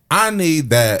 I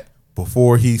need that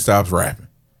before he stops rapping.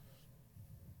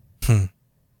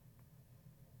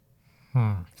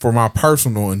 For my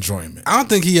personal enjoyment. I don't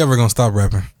think he ever gonna stop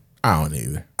rapping. I don't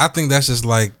either. I think that's just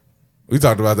like, we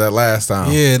talked about that last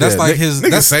time. Yeah, that's like his.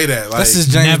 Niggas say that. Like, that's his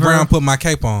James Brown put my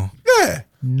cape on. Yeah.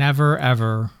 Never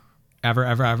ever ever,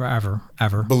 ever, ever, ever,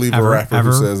 ever Believe ever, a rapper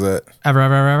ever, who says that. ever,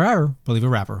 ever, ever, ever believe a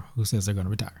rapper who says they're going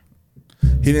to retire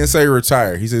He didn't say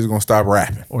retire. He said he's gonna stop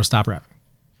rapping. or stop rapping.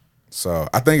 So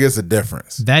I think it's a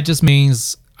difference. That just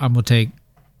means I'm going to take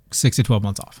 6 to 12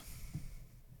 months off.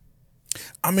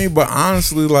 I mean, but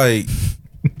honestly, like,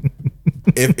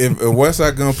 if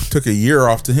Westside Gun took a year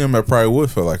off to him, I probably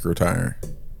would feel like retiring.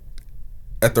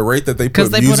 At the rate that they 'Cause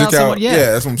put they put music out so out, much- yeah.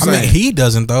 yeah, that's what I'm I saying. mean, he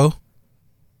doesn't though.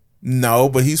 No,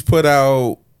 but he's put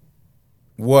out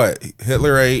what?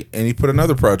 Hitler 8, and he put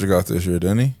another project out this year,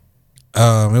 didn't he?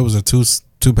 It was a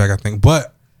two pack, I think.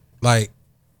 But like,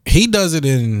 he does it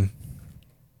in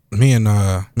me and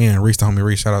Reese, the homie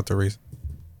Reese. Shout out to Reese.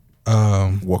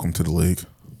 Welcome to the league.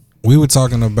 We were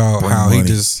talking about Bring how money. he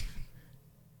just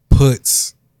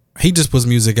puts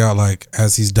music out like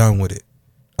as he's done with it.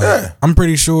 Like, Yeah. I'm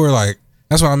pretty sure like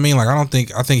that's what I mean. Like I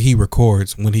think he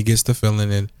records when he gets the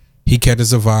feeling and he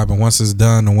catches a vibe, and once it's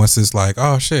done and once it's like,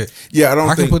 oh shit. Yeah,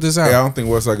 I can put this out. Yeah, I don't think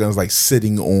Westside Gun's like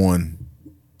sitting on.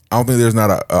 I don't think there's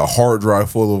not a hard drive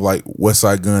full of like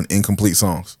Westside Gun incomplete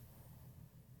songs.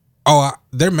 Oh,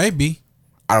 there may be,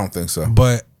 I don't think so.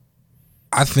 but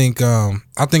I think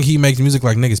he makes music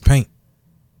like niggas paint.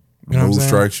 You know what I'm Move saying?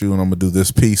 strikes you, and I'm gonna do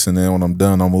this piece, and then when I'm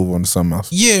done, I'll move on to something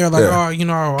else. Yeah, like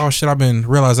oh shit, I've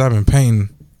been painting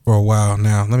for a while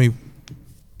now. Let me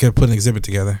put an exhibit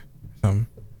together. Something.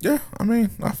 Yeah, I mean,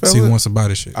 I feel See it. who wants to buy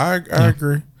this shit. I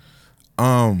agree.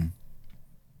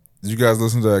 Did you guys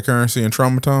listen to Currency and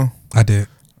Traumatone? I did.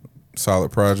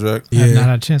 Solid project. I have Yeah. not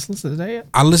had a chance to listen to that yet.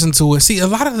 I listened to it. See, a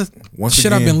lot of the Once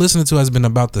shit I've again- been listening to has been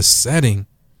about the setting,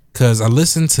 because I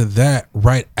listened to that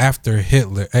right after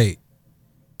Hitler 8,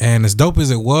 and as dope as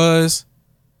it was,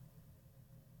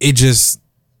 it just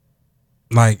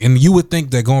like, and you would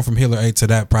think that going from Hitler 8 to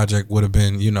that project would have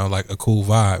been, like a cool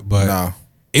vibe, but No,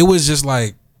 it was just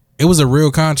like it was a real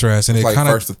contrast, and it like kind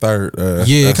of first to third.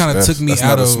 Yeah, it that's- kinda took me that's out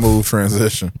not a of- smooth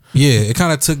transition. it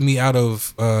kind of took me out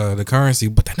of the Currency,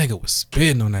 but that nigga was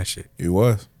spitting on that shit. It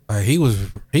was. Like he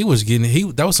was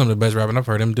getting that was some of the best rapping I've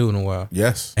heard him do in a while.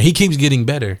 Yes, And he keeps getting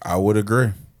better. I would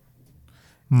agree.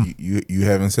 You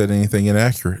haven't said anything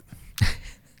inaccurate.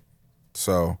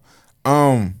 So,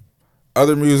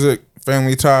 other music,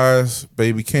 Family Ties,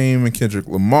 Baby Keem and Kendrick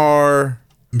Lamar.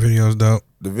 Video's dope.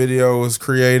 The video was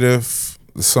creative.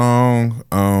 The song,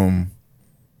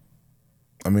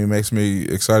 it makes me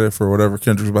excited for whatever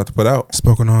Kendrick's about to put out.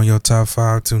 Spoken on your top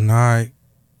 5 tonight.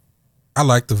 I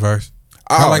like the verse.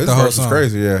 I like this the whole verse is song.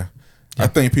 crazy. Yeah, I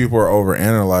think people are over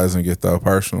analyzing it though.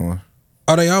 Personally,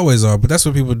 Oh, they always are, but that's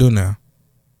what people do now.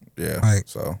 yeah. Like-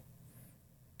 So,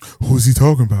 who's he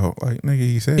talking about? Like, nigga,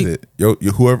 he said it.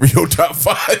 Whoever your top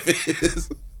 5 is.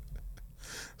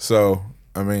 So,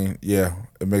 yeah,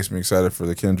 it makes me excited for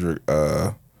the Kendrick,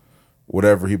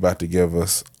 whatever he about to give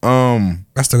us. I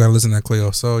still gotta listen to that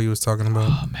Cleo Soul you was talking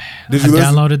about. Did I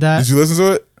downloaded that. Did you listen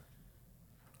to it?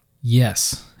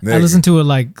 Yes. I Nigga. listened to it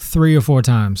like 3 or 4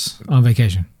 times on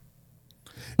vacation.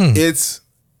 It's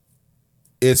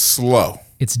slow.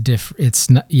 It's different. It's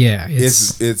not. Yeah.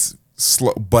 It's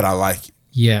slow, but I like it.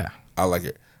 Yeah. I like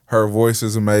it. Her voice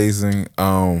is amazing.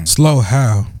 Slow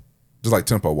how? Just like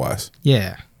tempo wise.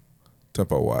 Yeah.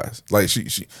 Like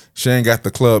she ain't got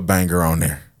the club banger on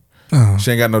there. Oh.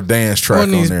 She ain't got no dance I track on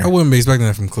wouldn't, there. I wouldn't be expecting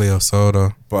that from Cleo Soul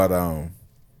though. But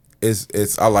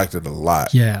it's I liked it a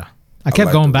lot. Yeah. I kept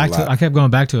liked going it a back lot. to. I kept going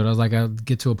back to it. I was like, I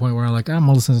get to a point where I'm like, I'm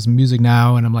gonna listen to some music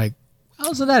now, and I'm like, I'll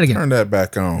listen to that again. Turn that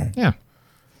back on. Yeah.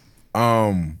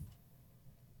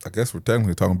 I guess we're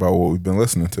technically talking about what we've been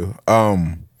listening to.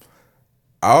 I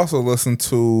also listened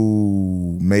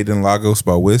to Made in Lagos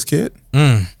by WizKid.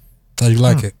 How you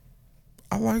like it?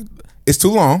 I like. It's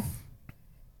too long.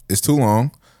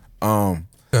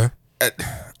 Okay.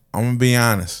 I'm gonna be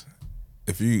honest.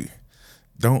 If you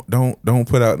don't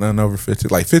put out nothing over 15.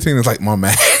 Like 15 is like my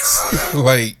max.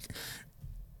 Like,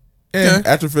 and Okay.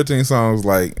 after 15 songs,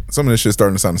 like some of this shit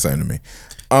starting to sound the same to me.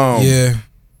 Yeah.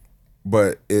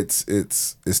 But it's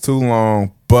too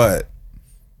long. But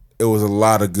it was a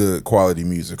lot of good quality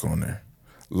music on there.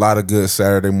 A lot of good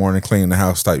Saturday morning cleaning the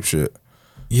house type shit.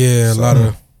 Yeah, a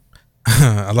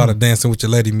lot of dancing with your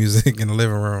lady music in the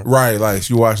living room. Right, like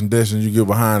you washing dishes, you get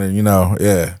behind it,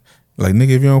 yeah. Like, nigga,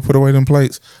 if you don't put away them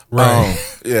plates. Right.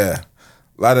 Yeah.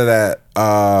 A lot of that.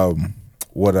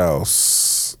 What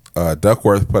else?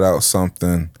 Duckworth put out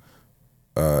something.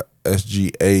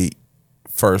 SG8,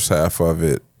 first half of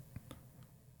it.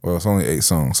 Well, it's only 8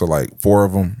 songs. So like 4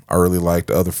 of them I really liked.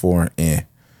 The other 4,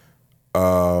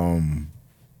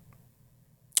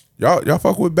 Y'all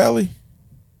fuck with Belly?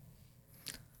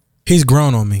 He's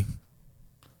grown on me.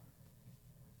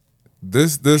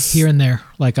 This Here and there.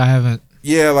 Like I haven't.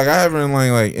 Yeah, like I haven't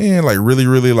like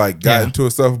really like got into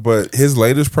it stuff. But his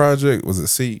latest project was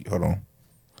hold on.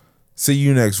 See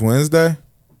You Next Wednesday.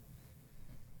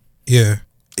 Yeah.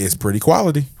 It's pretty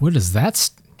quality. What does that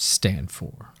stand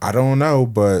for? I don't know,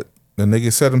 but the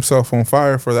nigga set himself on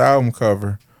fire for the album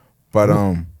cover. But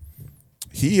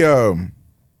he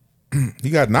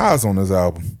got Nas on his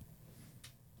album.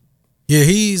 Yeah,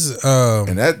 he's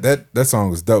and that song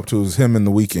was dope too. It was him and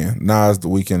The Weeknd. Nas, The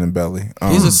Weeknd, and Belly.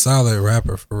 He's a solid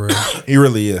rapper for real. He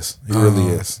really is. He really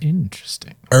is.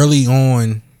 Interesting. Early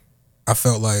on, I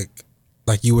felt like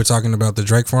you were talking about the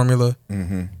Drake formula.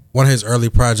 Mm-hmm. One of his early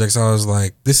projects, I was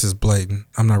like, this is blatant.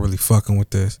 I'm not really fucking with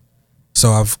this.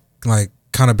 So I've like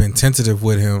kind of been tentative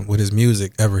with him with his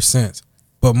music ever since.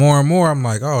 But more and more, I'm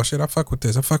like, oh shit, I fuck with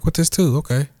this. I fuck with this too.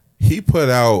 Okay. He put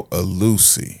out a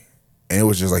Lucy, and it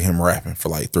was just like him rapping for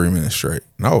like 3 minutes straight.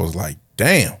 And I was like,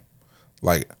 damn.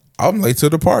 Like, I'm late to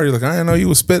the party. Like, I didn't know you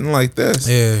was spitting like this.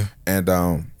 Yeah. And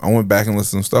I went back and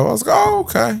listened to stuff. I was like, oh,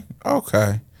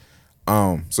 okay.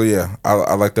 So yeah,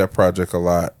 I like that project a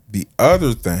lot. The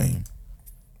other thing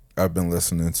I've been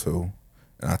listening to,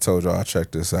 and I told y'all I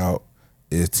checked this out,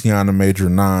 is Tiana Major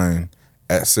 9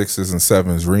 at 6s and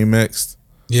 7s remixed.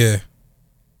 Yeah.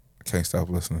 I can't stop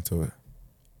listening to it.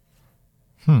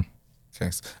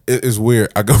 It's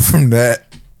weird. I go from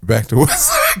that back to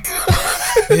what's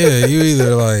Yeah, you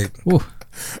either like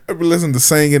I've been listening to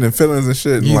singing and feelings and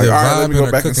shit, and You like, all either right, let me vibing go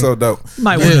or back and cooking. so dope.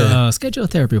 Might want to schedule a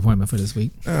therapy appointment for this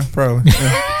week. Yeah, probably.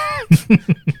 Yeah.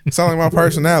 Sound like my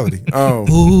personality.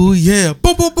 ooh yeah,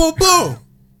 boom boom boom boom.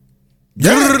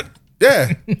 Yeah.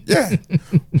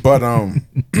 But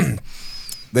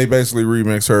they basically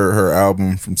remix her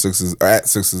album from 6s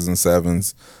and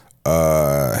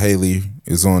 7s. Haley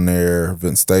is on there.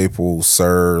 Vince Staples,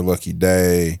 Sir, Lucky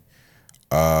Day,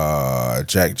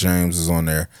 Jack James is on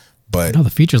there. But No, the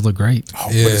features look great.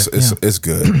 but Yeah. it's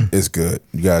good. It's good.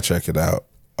 You gotta check it out.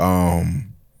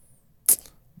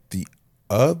 The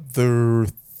other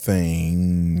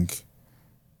thing,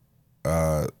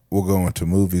 we'll go into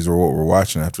movies or what we're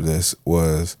watching after this,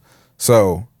 was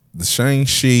the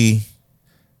Shang-Chi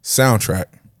soundtrack.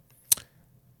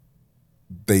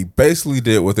 They basically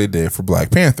did what they did for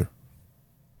Black Panther.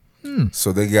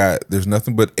 So there's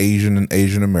nothing but Asian and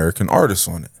Asian American artists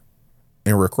on it.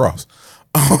 And Rick Ross.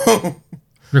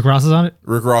 Rick Ross is on it?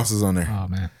 Rick Ross is on there. Oh,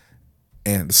 man.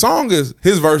 And the song his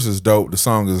verse is dope. The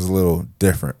song is a little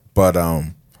different. But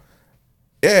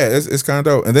yeah, it's kind of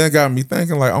dope. And then it got me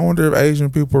thinking, like, I wonder if Asian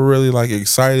people are really like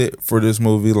excited for this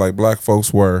movie like black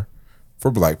folks were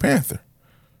for Black Panther.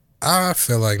 I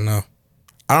feel like no.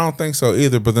 I don't think so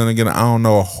either. But then again, I don't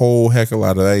know a whole heck of a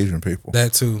lot of Asian people.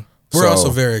 That too. We're So- also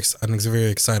very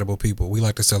excitable people. We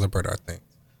like to celebrate our things.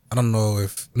 I don't know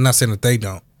if I'm not saying that they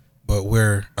don't, but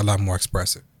we're a lot more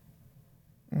expressive.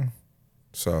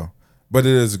 So, but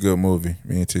it is a good movie.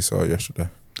 Me and T saw it yesterday.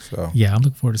 So Yeah, I'm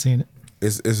looking forward to seeing it.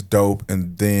 it's dope.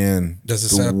 And then Does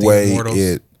it the have the way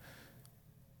Immortals?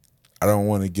 I don't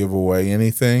want to give away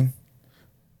anything,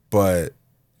 but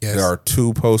Yes. there are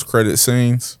 2 post-credit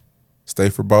scenes. Stay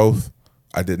for both.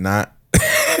 I did not.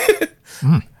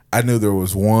 I knew there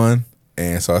was one,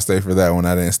 and so I stayed for that one.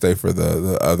 I didn't stay for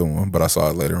the other one, but I saw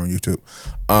it later on YouTube.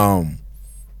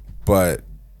 But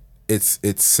it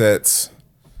sets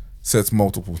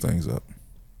multiple things up.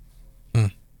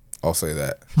 I'll say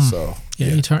that. So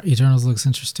Yeah, Eternals looks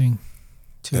interesting,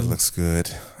 too. it looks good.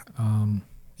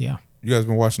 Yeah. You guys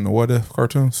been watching the What If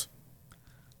cartoons?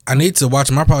 I need to watch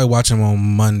them. I'll probably watch them on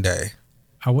Monday.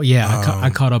 I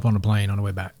caught up on the plane on the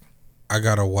way back. I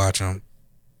gotta watch them.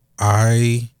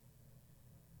 I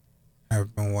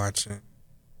have been watching.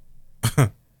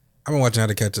 I've been watching How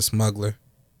to Catch a Smuggler.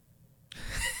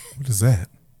 What is that?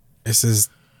 It's this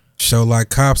show like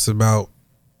Cops about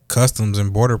customs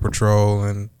and border patrol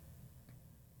and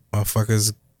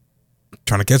motherfuckers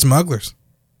trying to catch smugglers.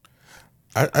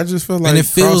 I just feel like And it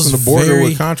feels crossing the border very-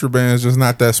 with contraband is just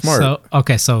not that smart.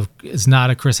 So it's not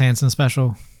a Chris Hansen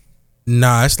special?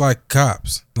 Nah, it's like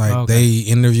Cops. Like Okay. they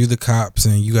interview the cops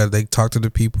and they talk to the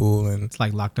people and It's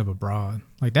like Locked Up Abroad.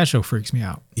 Like, that show freaks me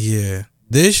out. yeah.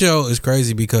 This show is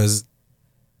crazy because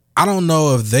I don't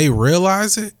know if they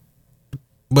realize it,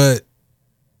 but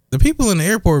the people in the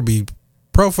airport be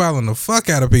profiling the fuck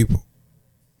out of people.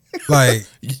 Like,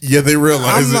 Yeah, they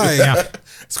realize I'm it. like,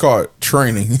 It's called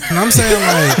training. and I'm saying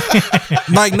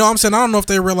no, I'm saying I don't know if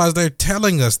they realize they're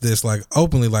telling us this like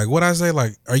openly. Like what I say,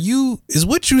 like, is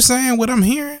what you saying what I'm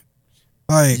hearing?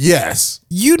 Like, Yes.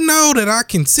 you know that I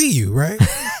can see you, right?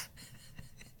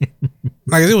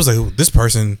 Like it was like this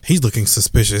person, he's looking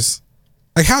suspicious.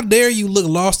 Like, how dare you look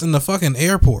lost in the fucking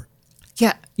airport?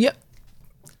 Yeah. Yep.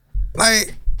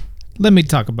 Like, let me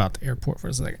talk about the airport for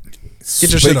a second.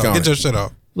 Get your shit off. Get your shit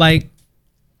off. Like,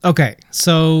 okay,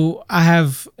 so I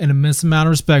have an immense amount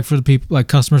of respect for the people, like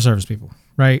customer service people,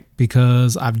 right?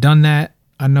 Because I've done that.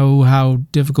 I know how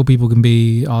difficult people can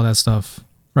be, all that stuff,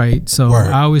 right? So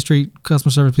Word. I always treat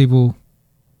customer service people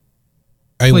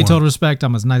with total respect.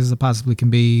 I'm as nice as I possibly can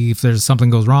be. If there's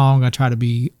something goes wrong, I try to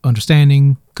be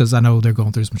understanding because I know they're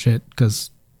going through some shit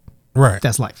because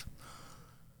that's life.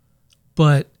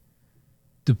 But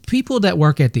the people that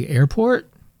work at the airport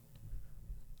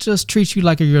just treat you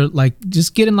like you're like,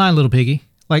 just get in line, little piggy.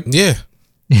 Like, yeah,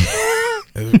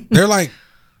 they're like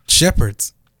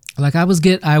shepherds. Like I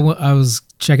was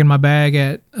checking my bag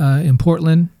at in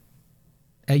Portland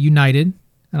at United,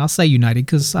 and I'll say United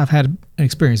because I've had an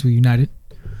experience with United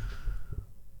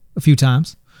a few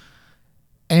times,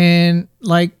 and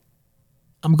like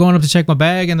I'm going up to check my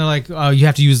bag, and they're like, "Oh, you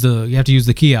have to use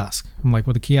the kiosk." I'm like,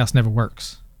 "Well, the kiosk never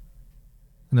works,"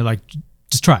 and they're like,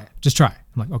 "Just try it.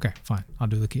 I'm like, "Okay, fine, I'll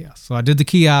do the kiosk." So I did the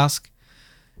kiosk.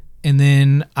 And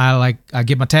then I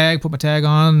get my tag, put my tag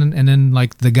on, and then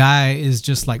like the guy is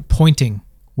just like pointing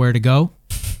where to go.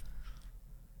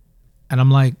 And I'm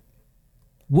like,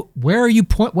 where are you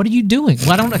what are you doing?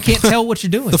 Well, I can't tell what you're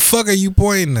doing. The fuck are you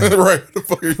pointing at? Right. The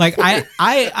fuck are you Like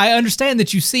I understand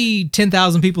that you see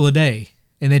 10,000 people a day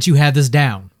and that you have this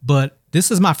down, but this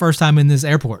is my first time in this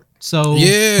airport. So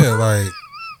yeah, like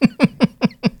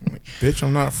bitch,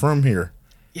 I'm not from here.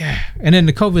 Yeah, and then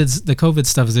the COVID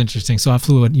stuff is interesting. So I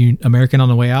flew American on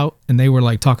the way out, and they were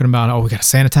like talking about, oh, we got to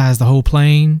sanitize the whole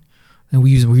plane, and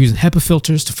we're using HEPA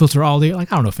filters to filter all the, like,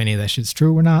 I don't know if any of that shit's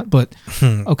true or not, but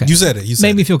okay, you said it. You said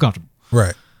made me feel comfortable.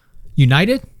 Right.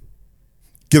 United,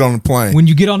 get on the plane. when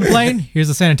you get on the plane, here's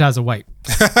a sanitizer wipe.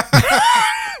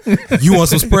 You want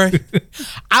some spray?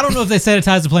 I don't know if they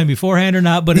sanitized the plane beforehand or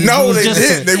not, but it No, was they just,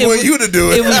 didn't. They want you to do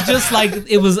it. It was just like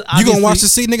it was. You gonna watch the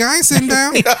seat, nigga? I ain't sitting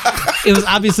down. It was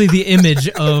obviously the image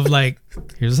of like,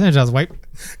 here's a sanitizer wipe.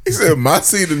 He said, my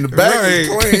seat in the back is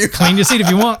clean. Clean your seat if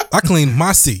you want. I cleaned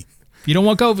my seat. If you don't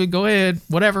want COVID, go ahead.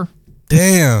 Whatever.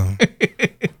 Damn.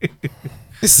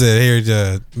 It said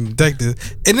here, take this,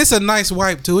 and it's a nice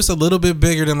wipe too. It's a little bit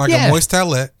bigger than like a moist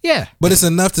towelette. Yeah, but it's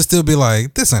enough to still be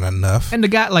like, this ain't enough. And the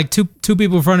guy, like two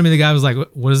people in front of me, the guy was like,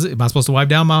 "What is it? Am I supposed to wipe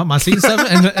down my seat and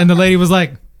stuff?" And the lady was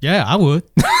like, "Yeah, I would."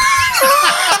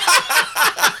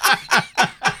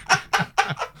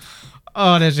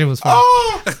 Oh, that shit was funny.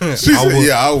 Oh, she said,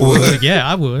 "Yeah, I would." Like, yeah,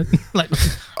 I would. Like,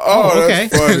 oh, okay.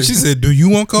 That's funny. She said, "Do you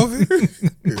want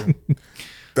COVID?"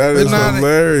 That is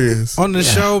hilarious. On the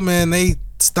show, man, they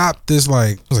stopped this.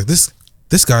 Like, I was like,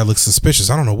 this guy looks suspicious.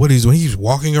 I don't know what he's doing. He's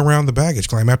walking around the baggage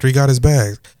claim after he got his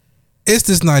bags. It's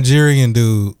this Nigerian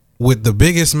dude with the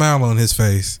biggest smile on his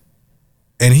face,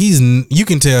 and you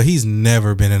can tell he's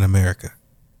never been in America.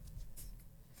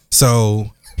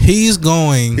 So he's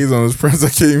on his Prince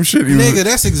Akeem shit. Nigga,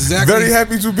 that's exactly very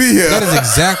happy to be here. That is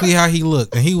exactly how he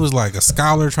looked, and he was like a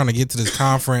scholar trying to get to this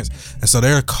conference, and so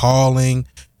they're calling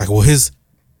like, well, his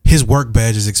work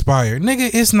badge is expired. Nigga,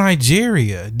 it's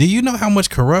Nigeria. Do you know how much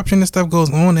corruption and stuff goes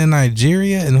on in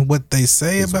Nigeria and what they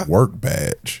say his about work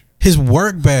badge? His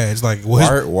work badge, like,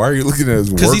 well, why are you looking at his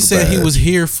work badge? Because he said he was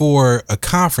here for a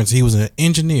conference. He was an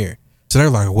engineer, so they're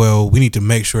like, well, we need to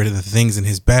make sure that the things in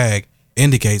his bag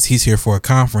indicates he's here for a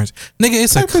conference. Nigga,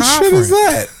 it's a conference. What shit is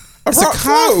that? It's a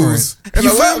conference and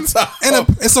a laptop and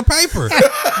it's a paper.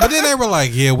 But then they were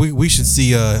like, yeah, we should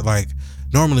see like.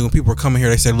 Normally, when people are coming here,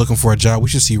 they say looking for a job. We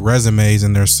should see resumes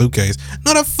in their suitcase.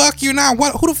 No, the fuck you not.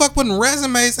 What? Who the fuck putting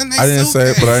resumes in their suitcase? I didn't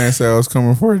say it, but I didn't say I was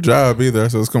coming for a job either. I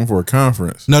said I was coming for a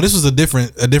conference. No, this was a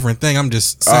different thing. I'm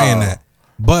just saying that.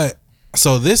 But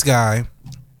so this guy,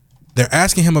 they're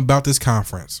asking him about this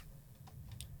conference,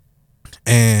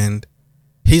 and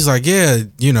he's like, "Yeah,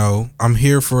 you know, I'm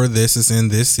here for this. It's in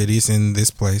this city. It's in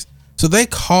this place." So they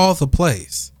call the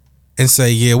place and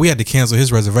say, "Yeah, we had to cancel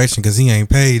his reservation because he ain't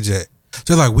paid yet."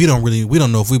 So they're like, we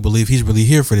don't know if we believe he's really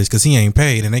here for this because he ain't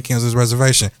paid, and they cancel his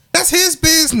reservation. That's his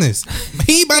business.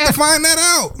 He about to find that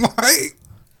out. Like,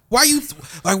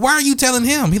 why are you telling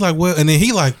him? He like, well, and then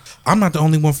he like, I'm not the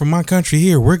only one from my country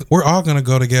here. We're all gonna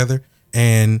go together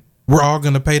and we're all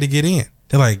gonna pay to get in.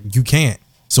 They're like, you can't.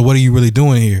 So what are you really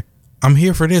doing here? I'm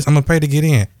here for this. I'm gonna pay to get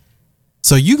in.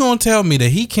 So you gonna tell me that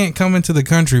he can't come into the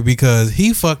country because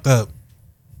he fucked up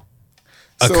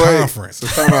a conference? So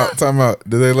time out.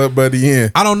 Did they let Buddy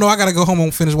in? I don't know. I gotta go home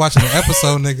and finish watching the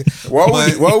episode, nigga.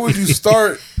 Why would you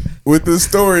start with this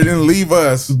story and then leave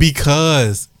us?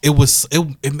 Because it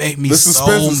made me the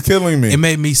suspense is killing me. It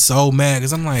made me so mad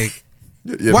because I'm like,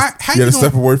 why? How you gotta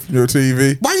step away from your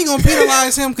TV? Why you gonna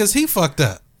penalize him because he fucked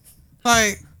up?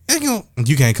 Like,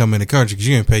 you can't come in the country because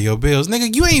you didn't pay your bills,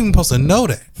 nigga. You ain't even supposed to know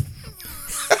that.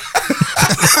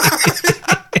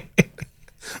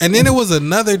 And then there was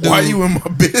another dude. Why you in my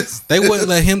business? They wouldn't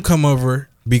let him come over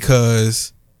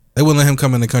because they wouldn't let him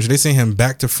come in the country. They sent him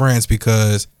back to France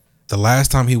because the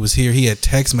last time he was here, he had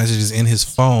text messages in his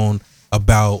phone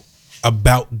about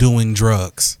doing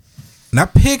drugs.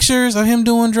 Not pictures of him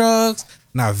doing drugs,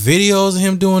 not videos of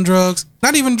him doing drugs,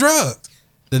 not even drugs.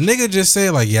 The nigga just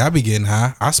said like, yeah, I be getting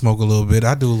high. I smoke a little bit.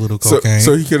 I do a little cocaine.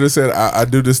 So he could have said, I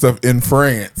do this stuff in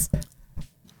France.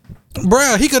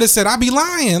 Bruh, he could have said, I be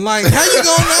lying. Like, how you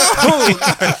gonna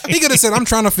know? He could have said, I'm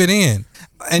trying to fit in.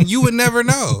 And you would never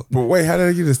know. But wait, how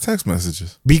did he get his text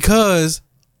messages? Because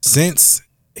since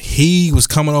he was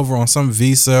coming over on some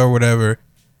visa or whatever,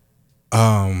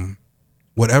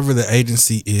 whatever the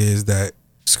agency is that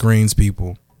screens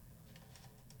people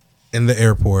in the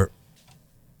airport,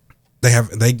 they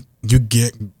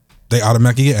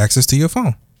automatically get access to your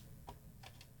phone.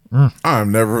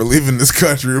 I'm never leaving this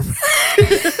country.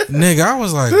 Nigga, I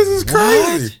was like, This is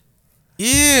crazy. what?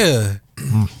 Yeah.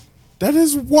 That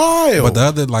is wild. But the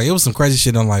other, like, it was some crazy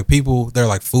shit on like people, they're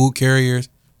like food carriers.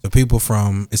 So people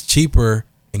from, it's cheaper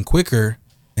and quicker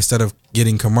instead of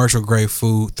getting commercial grade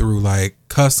food through like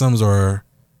customs or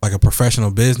like a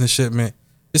professional business shipment.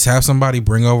 Just have somebody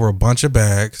bring over a bunch of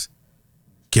bags,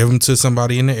 give them to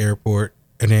somebody in the airport,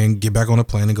 and then get back on the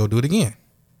plane and go do it again.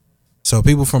 So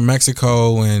people from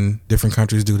Mexico and different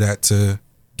countries do that to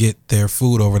get their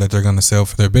food over that they're going to sell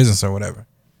for their business or whatever.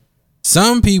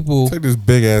 Some people take this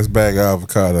big ass bag of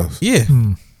avocados. Yeah.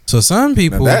 So some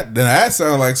people that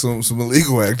sounds like some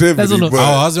illegal activity.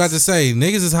 I was about to say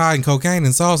niggas is hiding cocaine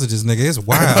and sausages, nigga. It's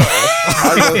wild.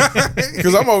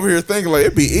 Because I'm over here thinking like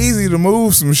it'd be easy to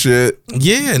move some shit.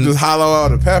 Yeah, and just hollow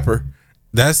out a pepper.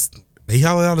 He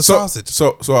hollowed out a sausage.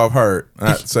 So I've heard.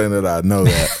 Not saying that I know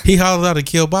that. He hollowed out a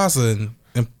kielbasa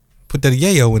and put that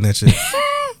yayo in that shit.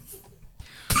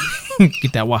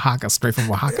 Get that Oaxaca straight from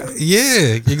Oaxaca.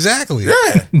 Yeah, exactly.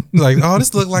 Yeah. Like, oh,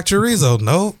 this look like chorizo.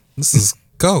 No, this is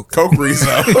Coke. Coke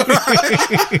Rizo.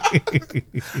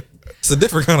 It's a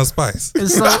different kind of spice.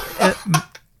 It's like,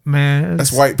 man,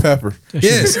 that's white pepper.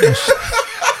 Yes.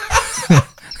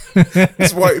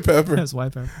 It's white pepper. That's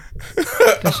white pepper.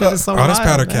 That shit is so that's wild,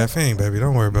 powdered man. caffeine, baby.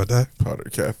 Don't worry about that.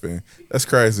 Powdered caffeine. That's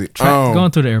crazy.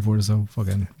 Going through the airport is so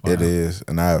fucking wild. It is,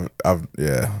 and I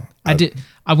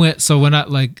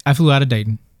flew out of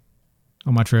Dayton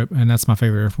on my trip, and that's my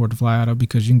favorite airport to fly out of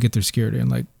because you can get through security in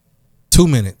like 2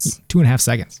 minutes, 2.5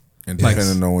 seconds. And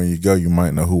depending on when you go, you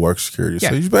might know who works security. Yeah.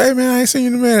 So you just be, hey man, I ain't seen you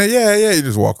in a minute. Yeah, you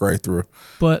just walk right through.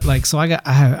 But like, so I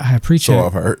had pre-check. So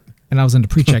I've heard. And I was in the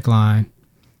pre-check line,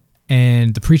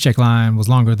 and the pre-check line was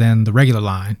longer than the regular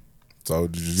line. So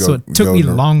did you go, so it took me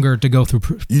longer to go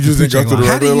through. You just didn't go through the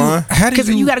regular line? Because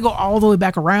you got to go all the way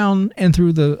back around and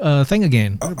through the thing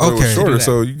again. Okay, it was shorter.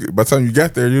 So by the time you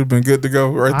got there, you'd have been good to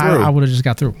go right through. I would have just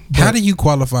got through. But how do you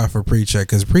qualify for pre-check?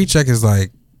 Because pre-check is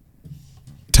like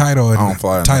title and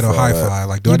title high fly.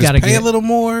 Like, do I just pay a little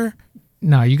more?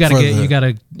 No, you got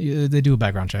to they do a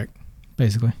background check,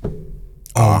 basically.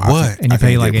 Oh, what? And you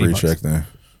pay like $80 pre-check then.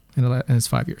 And it's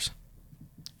 5 years.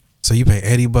 So you pay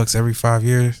 $80 every 5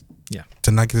 years? Yeah.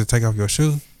 To not get to take off your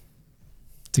shoe?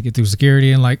 To get through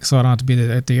security and like, so I don't have to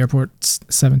be at the airport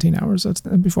 17 hours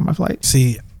before my flight.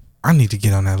 See, I need to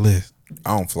get on that list.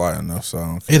 I don't fly enough,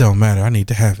 so it don't matter. I need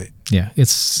to have it. Yeah,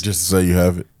 it's just to say you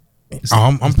have it.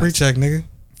 I'm pre-check, nigga.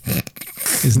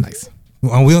 It's nice. We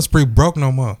don't spree broke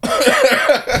no more.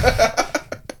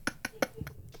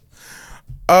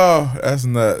 Oh, that's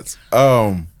nuts.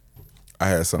 I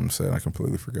had something to say and I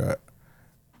completely forgot.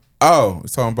 Oh,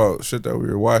 it's talking about shit that we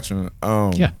were watching.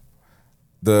 Yeah.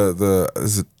 The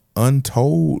is it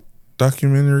Untold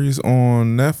documentaries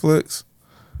on Netflix?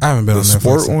 I haven't been on Netflix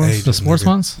sport ones. ages, the sports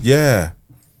ones? Yeah.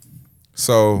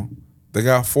 So they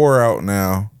got 4 out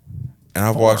now, and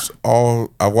I've watched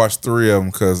 3 of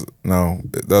them because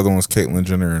the other one's Caitlyn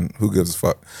Jenner and who gives a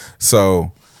fuck.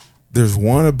 So there's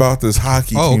one about this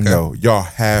hockey team though. Y'all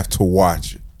have to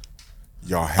watch it.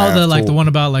 Y'all have like the one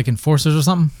about like enforcers or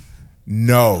something?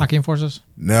 No. Hockey enforcers?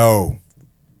 No.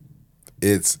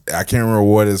 I can't remember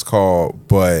what it's called,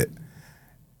 but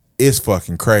it's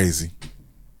fucking crazy.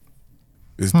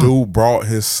 This dude brought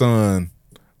his son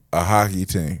a hockey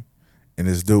team, and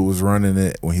this dude was running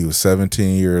it when he was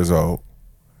 17 years old.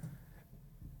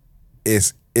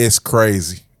 It's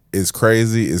crazy. It's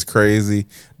crazy.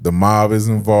 The mob is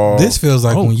involved. This feels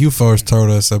like when you first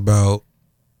told us about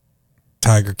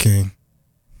Tiger King.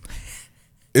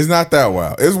 It's not that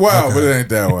wild. It's wild, but it ain't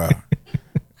that wild.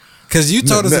 Because you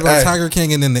told us about Tiger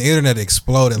King, and then the internet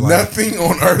exploded. Like nothing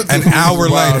on earth. An hour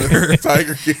later,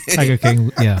 Tiger King. Tiger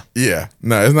King. Yeah. Yeah.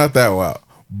 No, it's not that wild.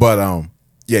 But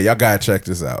yeah, y'all gotta check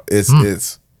this out.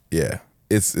 It's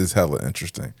it's hella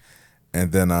interesting.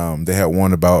 And then they had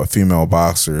one about a female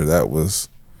boxer that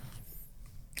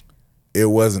it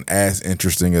wasn't as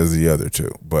interesting as the other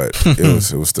two, but it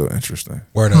was still interesting.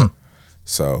 Word up.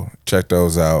 So check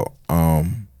those out.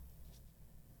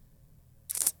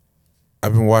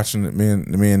 I've been watching it. Me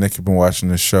and Nick have been watching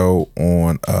this show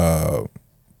on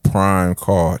Prime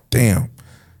called on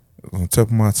the tip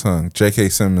of my tongue. J.K.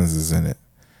 Simmons is in it.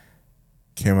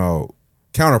 Came out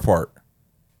Counterpart.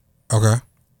 Okay.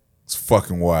 It's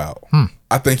fucking wild.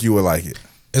 I think you would like it.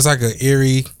 It's like an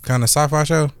eerie kind of sci-fi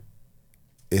show.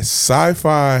 It's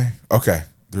sci-fi. Okay.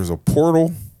 There's a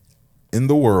portal in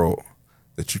the world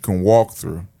that you can walk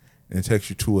through, and it takes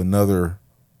you to another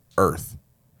Earth.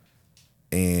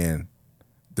 And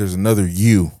there's another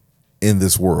you in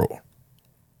this world.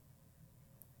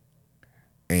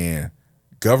 And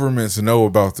governments know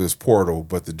about this portal,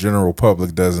 but the general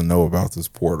public doesn't know about this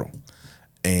portal.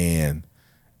 And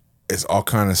it's all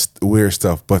kind of weird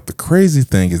stuff. But the crazy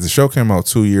thing is the show came out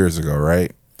 2 years ago,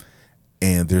 right?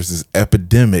 And there's this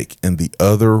epidemic in the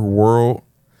other world.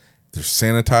 There's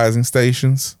sanitizing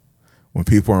stations. When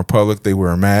people are in public, they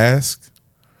wear a mask.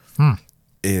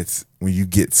 It's when you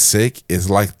get sick, it's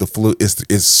like the flu.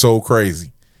 It's so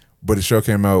crazy. But the show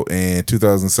came out in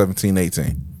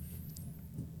 2017-18.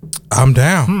 I'm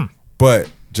down.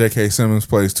 But J.K. Simmons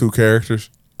plays two characters.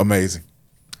 Amazing.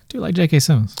 I do like J.K.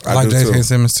 Simmons. I like do J.K. too.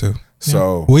 Simmons too.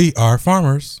 So We are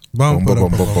farmers. Boom, boom, boom,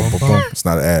 boom, boom, boom, boom, boom. It's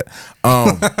not an ad.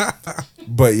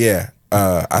 But yeah,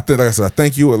 I think, like I said, I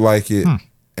think you would like it,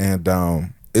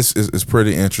 and it's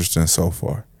pretty interesting so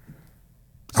far.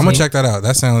 I'm gonna check that out.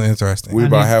 That sounds interesting. We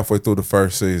about halfway through the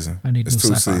first season. I need it's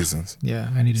new 2 sci-fi. seasons. Yeah,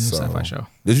 I need a new So- sci-fi show.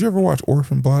 Did you ever watch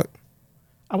Orphan Black?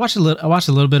 I watched a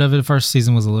little bit of it. The first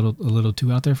season was a little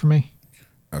too out there for me.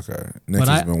 Okay, Nick has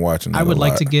I- been watching. That I would a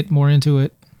like lot. to get more into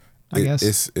it. I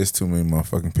guess it's too many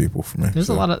motherfucking people for me. there's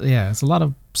a lot of it's a lot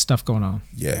of stuff going on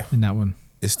yeah. in that one.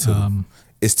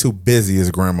 It's too busy, as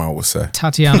Grandma would say.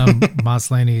 Tatiana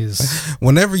Maslany is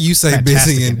Whenever you say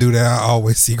Fantastic busy in and do that, I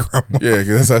always see grandma. Yeah,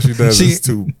 because that's how she does. She- It's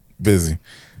too busy.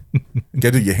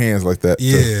 Get to your hands like that. too.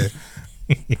 Yeah.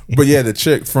 But yeah, the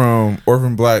chick from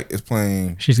Orphan Black is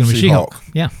playing. she's gonna be She-Hulk.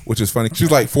 Yeah, which is funny. She's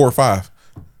like 4 or 5.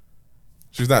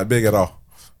 She's not big at all.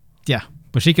 yeah,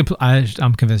 but she could.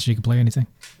 I'm convinced she could play anything.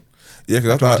 Yeah,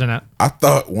 because Watching that. I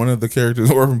thought one of the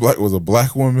characters in Orphan Black was a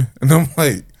black woman, and I'm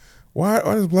like, why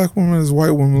does black woman and this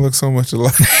white woman look so much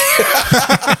alike?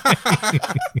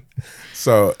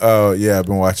 So, yeah, I've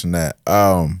been watching that.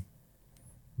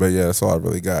 But yeah, that's all I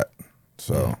really got.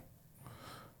 So,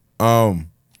 I'm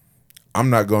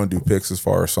not going to do picks as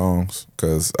far as songs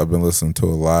because I've been listening to a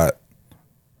lot.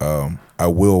 I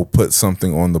will put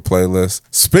something on the playlist.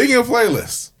 Speaking of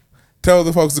playlists, tell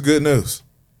the folks the good news.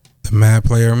 The Mad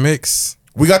Player Mix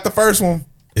We got the first one.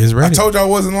 is ready. I told you I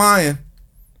wasn't lying.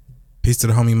 Peace to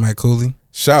the homie Mike Cooley.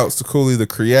 Shouts to Cooley, the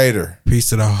creator. Peace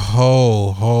to the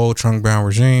whole Trunk Bound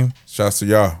regime. Shouts to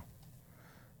y'all.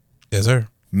 Yes, sir.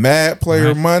 Mad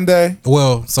Player Monday.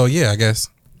 Well, so yeah, I guess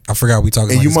I forgot we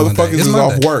talking. And like you it's Monday. motherfuckers It's is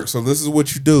off Monday. work. So this is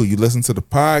what you do. You listen to the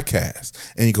podcast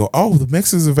and you go, oh, the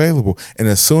mix is available. And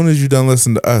as soon as you done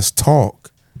listening to us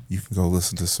talk, you can go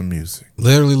listen to some music.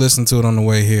 Literally listen to it on the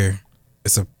way here.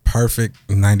 It's a perfect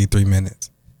 93 minutes.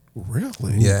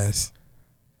 Really? Yes.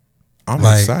 I'm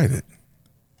Like- excited.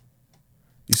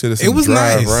 You said it's It in was the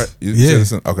drive, nice. right? You Yeah. said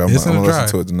it's in, okay, I'm It's in gonna the listen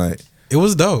drive. to it tonight. It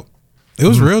was dope. It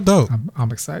was real dope.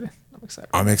 I'm excited. I'm excited.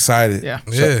 I'm excited. Yeah.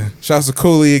 Yeah. Shouts to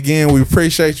Cooley again. We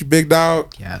appreciate you, big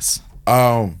dog. Yes.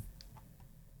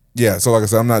 Yeah, so like I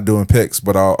said, I'm not doing picks,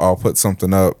 but I'll put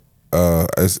something up.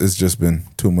 It's just been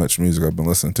too much music I've been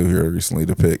listening to here recently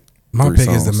to pick. My 3 pick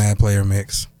is the songs. Mad Player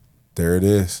Mix. There it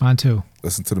is. Mine too.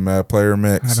 Listen to the Mad Player I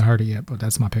mix. haven't heard it yet, but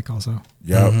that's my pick also.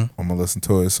 Yep. I'm gonna listen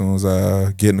to it as soon as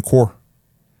I get in the core.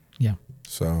 Yeah.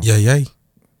 So Yeah, yeah.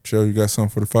 Chill, you got something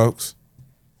for the folks?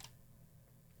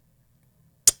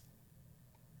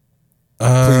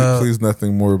 Please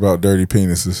nothing more about dirty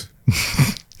penises.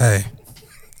 Hey.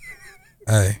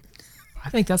 Hey. I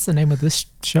think that's the name of this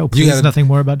show. You Please gotta- nothing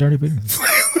more about dirty business.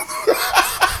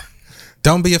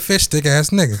 Don't be a fish stick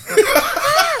ass nigga.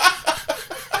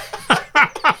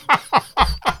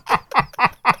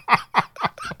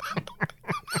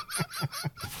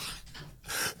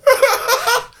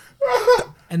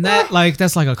 And that's like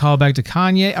a callback to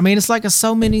Kanye. I mean, it's like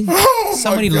so many my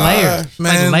layers, gosh.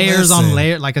 Man, like layers listen. on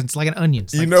layers, like it's like an onion.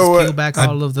 It's You like know just what? Peel back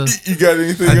all of the. You got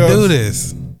anything I else? do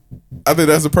this. I think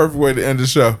that's the perfect way to end the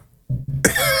show.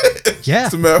 Yeah.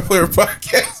 It's the Mad Player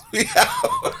Podcast. We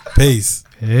out. Peace.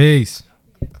 Peace.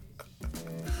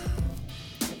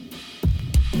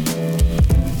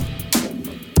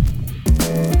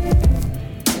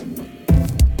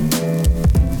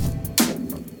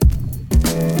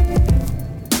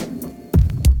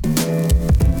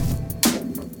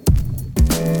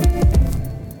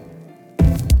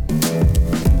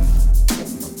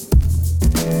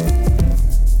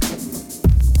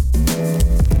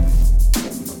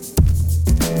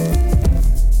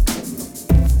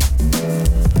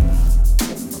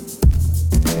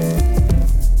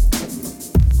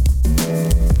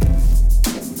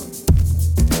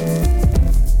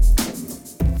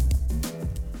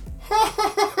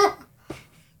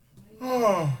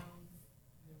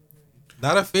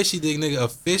 fishy dick nigga, a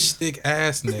fish stick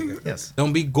ass nigga. Yes.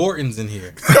 Don't be Gortons in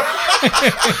here.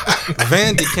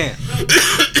 Van de Kamp.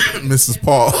 Mrs.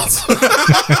 Paul's.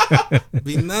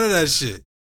 Be none of that shit.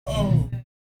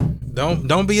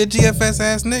 Don't be a GFS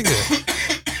ass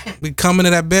nigga. We come into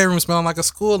that bedroom smelling like a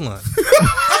school lunch.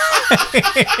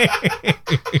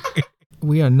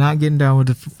 We are not getting down with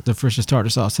the Frisch's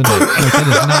tartar sauce today. Like,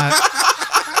 that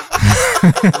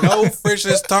No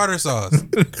Frisch's tartar sauce.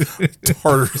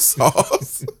 Tartar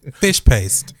sauce. Fish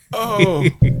paste. Oh.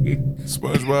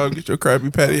 SpongeBob, get your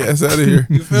Krabby Patty ass out of here.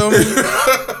 You feel me?